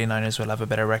 49ers will have a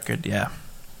better record. Yeah,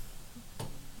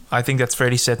 I think that's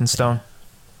fairly set in stone.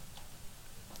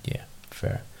 Yeah,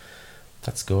 fair.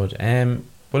 That's good.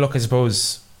 Well, look, I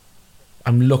suppose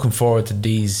I'm looking forward to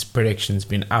these predictions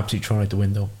being absolutely thrown out the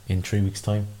window in 3 weeks'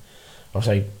 time. Or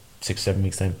sorry, 6-7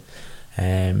 weeks' time.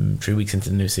 3 weeks into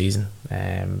the new season.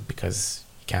 Because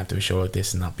you can't do a show like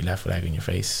this and not be left with egg in your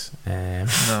face.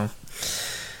 No.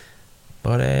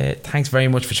 But thanks very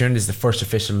much for tuning. This is the first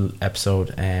official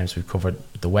episode. So we've covered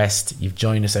the West. You've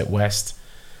joined us out West.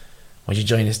 Why don't you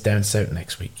join us down South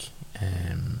next week?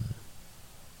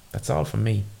 That's all from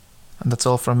me. And that's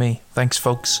all from me. Thanks,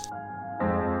 folks.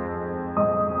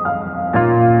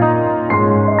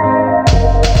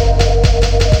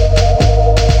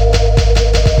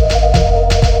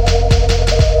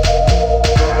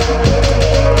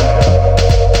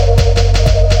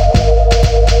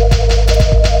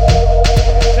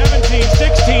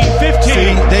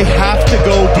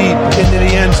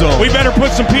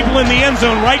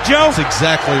 right, Joe? That's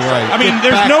exactly right. I mean,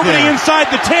 there's nobody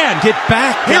inside the 10. Get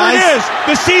back, guys. Here it is.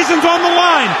 The season's on the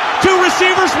line. 2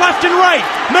 receivers left and right.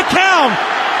 McCown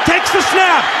takes the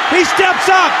snap. He steps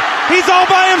up. He's all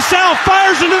by himself.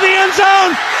 Fires into the end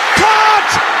zone.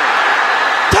 Caught!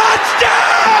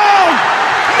 Touchdown!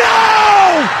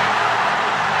 No!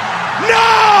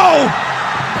 No!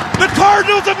 The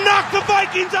Cardinals have knocked the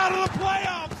Vikings out of the playoffs.